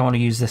think I want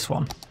to use this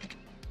one.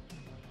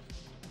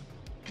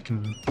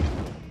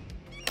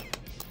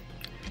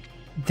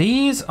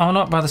 These are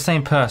not by the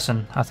same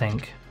person, I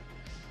think.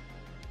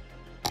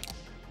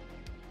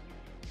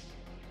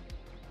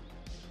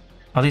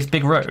 Are these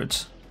big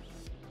roads?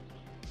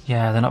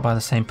 Yeah, they're not by the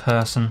same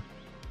person.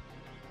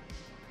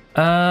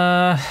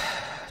 That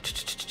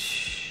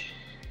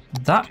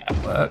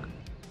might work.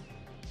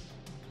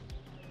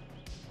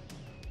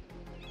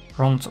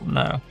 Bronze,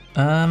 no.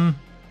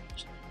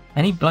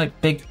 Any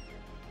like big...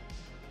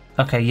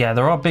 Okay, yeah,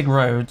 there are big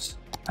roads,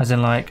 as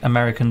in like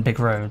American big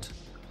roads.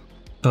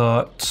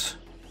 But...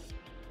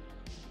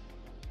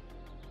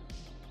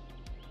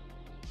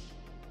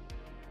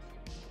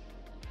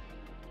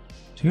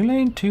 Two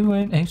lane,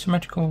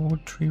 asymmetrical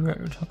wood tree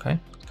road. Okay,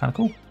 kind of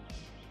cool.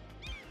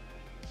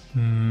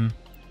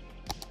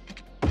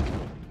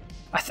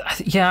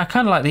 Yeah, I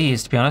kind of like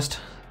these, to be honest.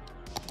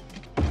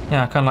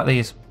 Yeah, I kind of like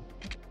these.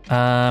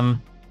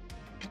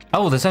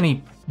 Oh, there's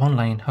only 1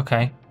 lane.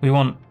 Okay, we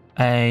want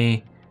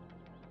a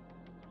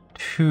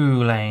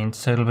 2 lanes,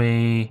 so it'll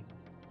be...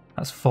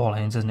 That's 4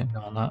 lanes, isn't it? We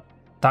want that.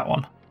 That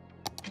one.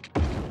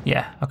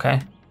 Yeah, okay.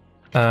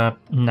 No,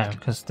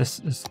 because this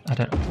is... I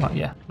don't... Like,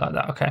 yeah, like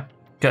that. Okay.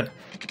 Good.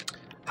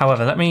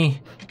 However, let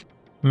me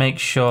make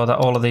sure that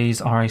all of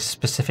these are a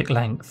specific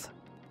length.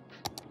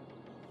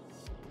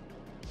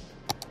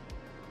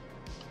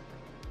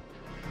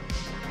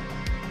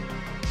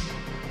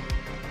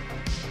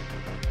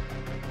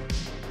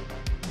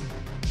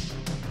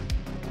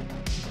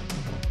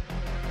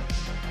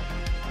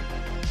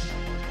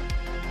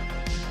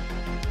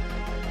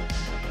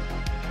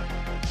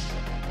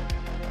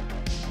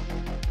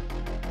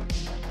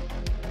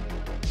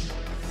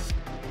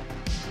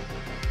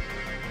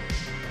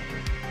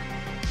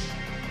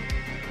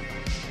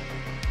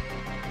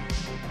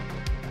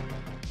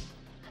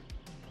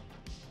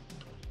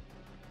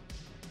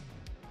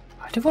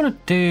 I do want to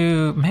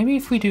do, maybe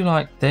if we do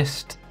like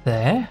this to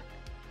there,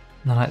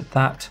 and then like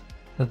that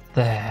to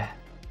there.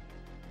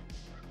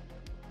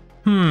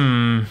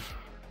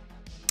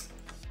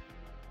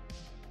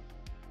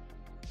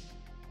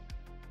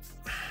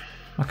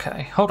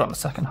 Okay, hold on a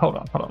second, hold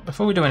on.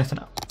 Before we do anything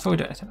else,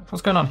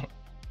 what's going on here?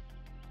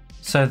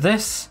 So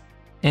this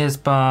is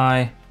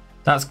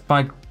that's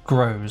by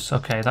Grows.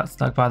 Okay, that's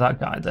like by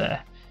that guy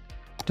there.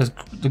 Does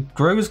the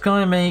Grows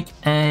guy make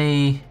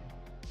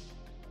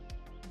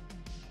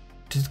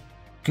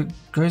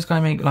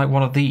like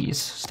one of these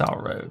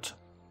style roads?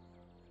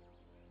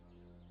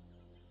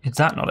 Is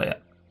that not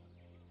it?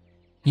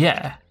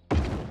 Yeah.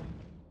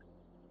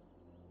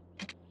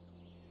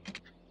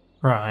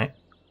 Right.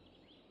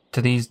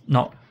 Do these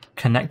not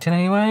connect in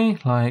any way?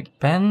 Like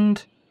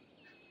bend?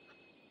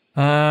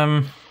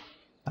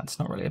 That's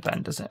not really a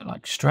bend, is it?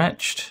 Like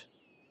stretched?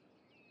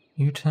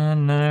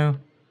 U-turn, no.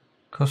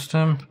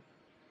 Custom?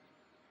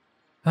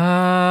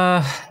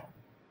 Not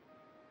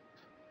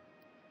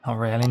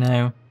really,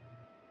 no.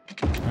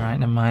 Alright,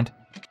 never mind.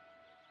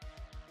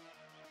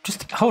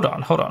 Just hold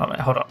on a minute,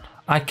 hold on.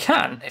 I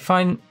can, if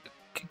I...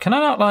 Can I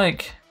not,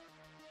 like...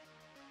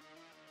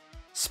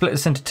 Split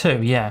this into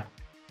two? Yeah.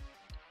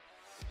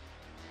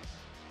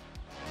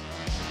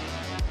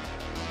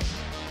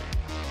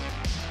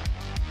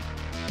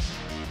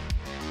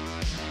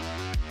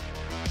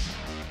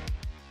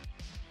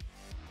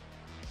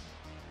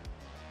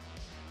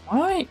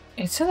 Why?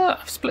 It said that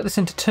I've split this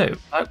into two.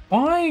 Like,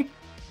 why?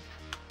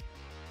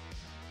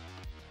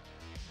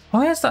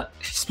 Why is that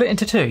split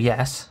into two?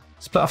 Yes.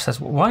 Split off says,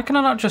 why can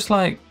I not just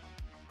like...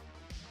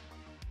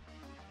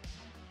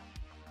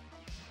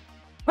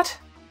 What?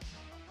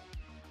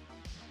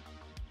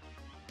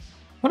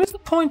 What is the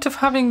point of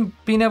having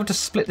been able to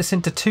split this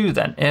into two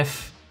then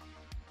if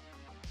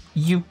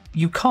you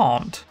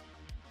can't?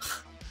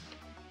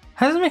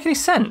 How does it make any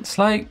sense?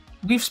 Like,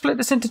 we've split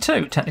this into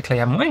two technically,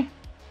 haven't we?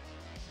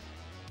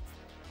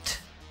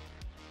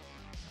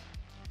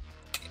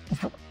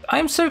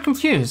 I'm so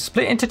confused.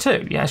 Split into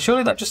two. Yeah,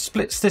 surely that just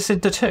splits this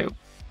into two.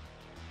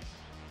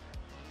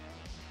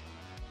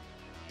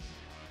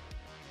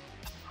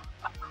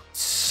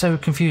 So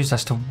confused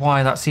as to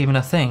why that's even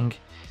a thing.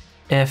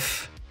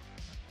 If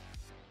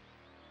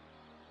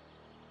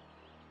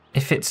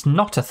it's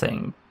not a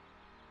thing.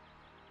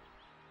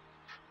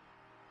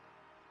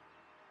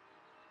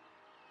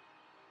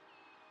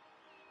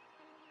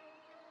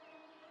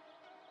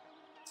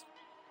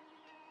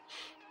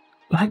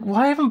 Like,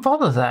 why even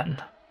bother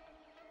then?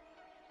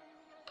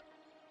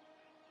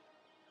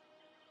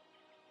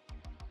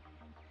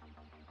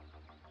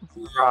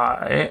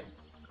 Right,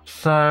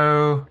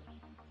 so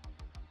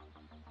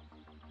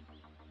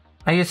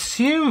I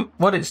assume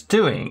what it's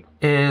doing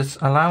is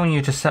allowing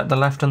you to set the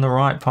left and the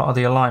right part of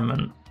the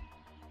alignment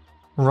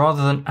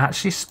rather than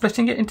actually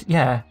splitting it into...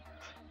 Yeah,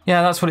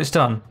 that's what it's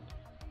done.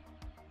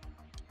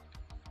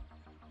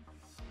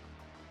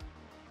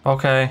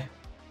 Okay.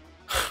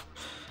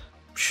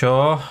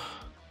 Sure.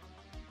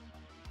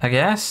 I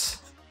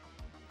guess.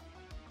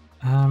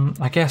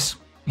 I guess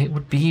it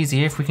would be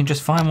easier if we can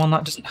just find one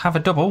that doesn't have a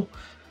double.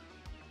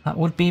 That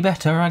would be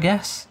better, I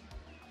guess.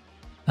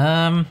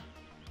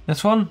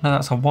 This one? No,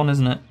 that's a one,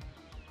 isn't it?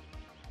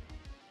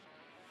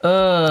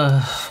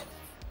 I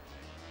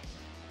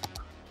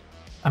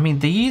mean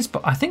these,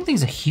 but I think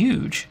these are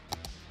huge.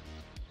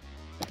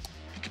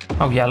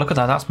 Oh yeah, look at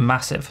that, that's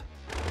massive.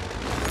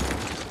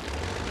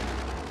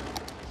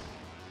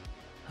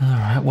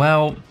 Alright,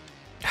 well,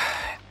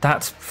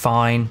 that's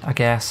fine, I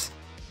guess.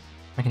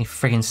 Make any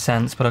friggin'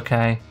 sense, but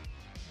okay.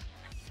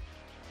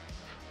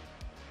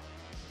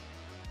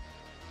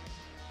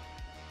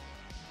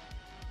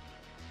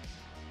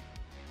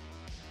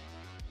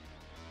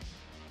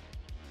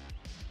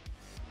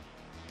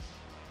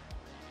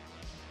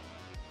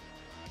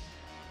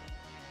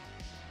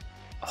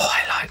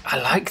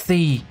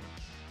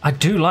 I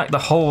do like the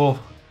whole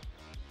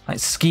like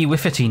ski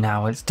whiffity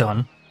now it's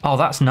done. Oh,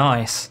 that's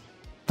nice.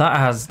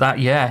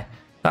 Yeah,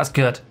 that's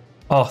good.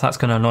 Oh, that's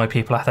going to annoy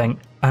people, I think.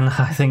 And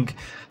I think,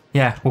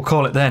 yeah, we'll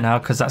call it there now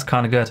because that's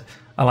kind of good.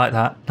 I like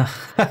that.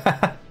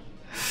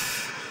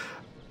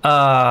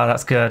 Ah,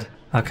 that's good.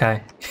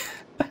 Okay.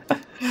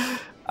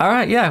 All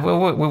right, yeah,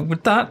 well,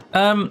 with that,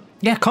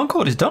 yeah,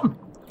 Concord is done.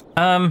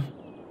 I'm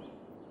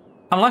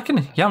liking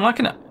it. Yeah, I'm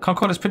liking it.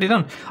 Concord is pretty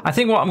done. I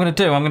think what I'm going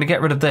to do, I'm going to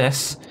get rid of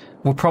this.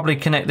 We'll probably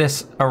connect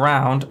this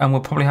around and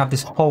we'll probably have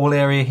this whole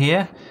area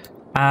here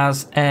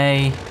as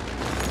a...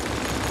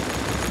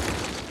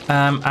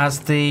 as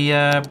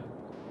the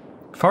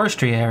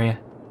forestry area.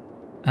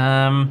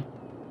 That'd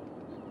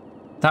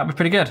be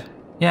pretty good.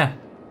 Yeah.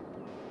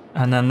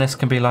 And then this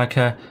can be like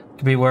could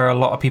be where a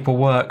lot of people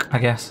work, I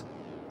guess.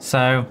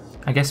 So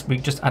I guess we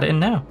just add it in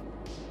now.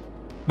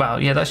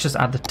 Well, yeah, let's just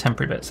add the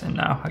temporary bits in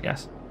now, I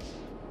guess.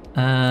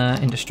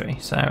 Industry,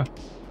 so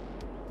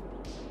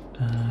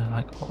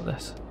like all of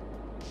this.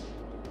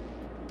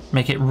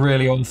 Make it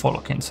really awful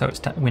looking so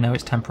it's we know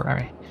it's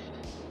temporary.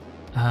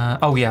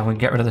 Oh yeah, we can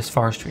get rid of this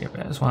forestry a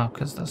bit as well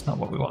because that's not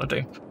what we want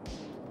to do.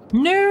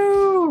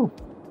 No!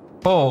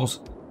 Balls.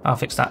 I'll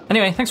fix that.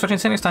 Anyway, thanks for watching.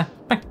 See you next time.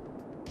 Bye.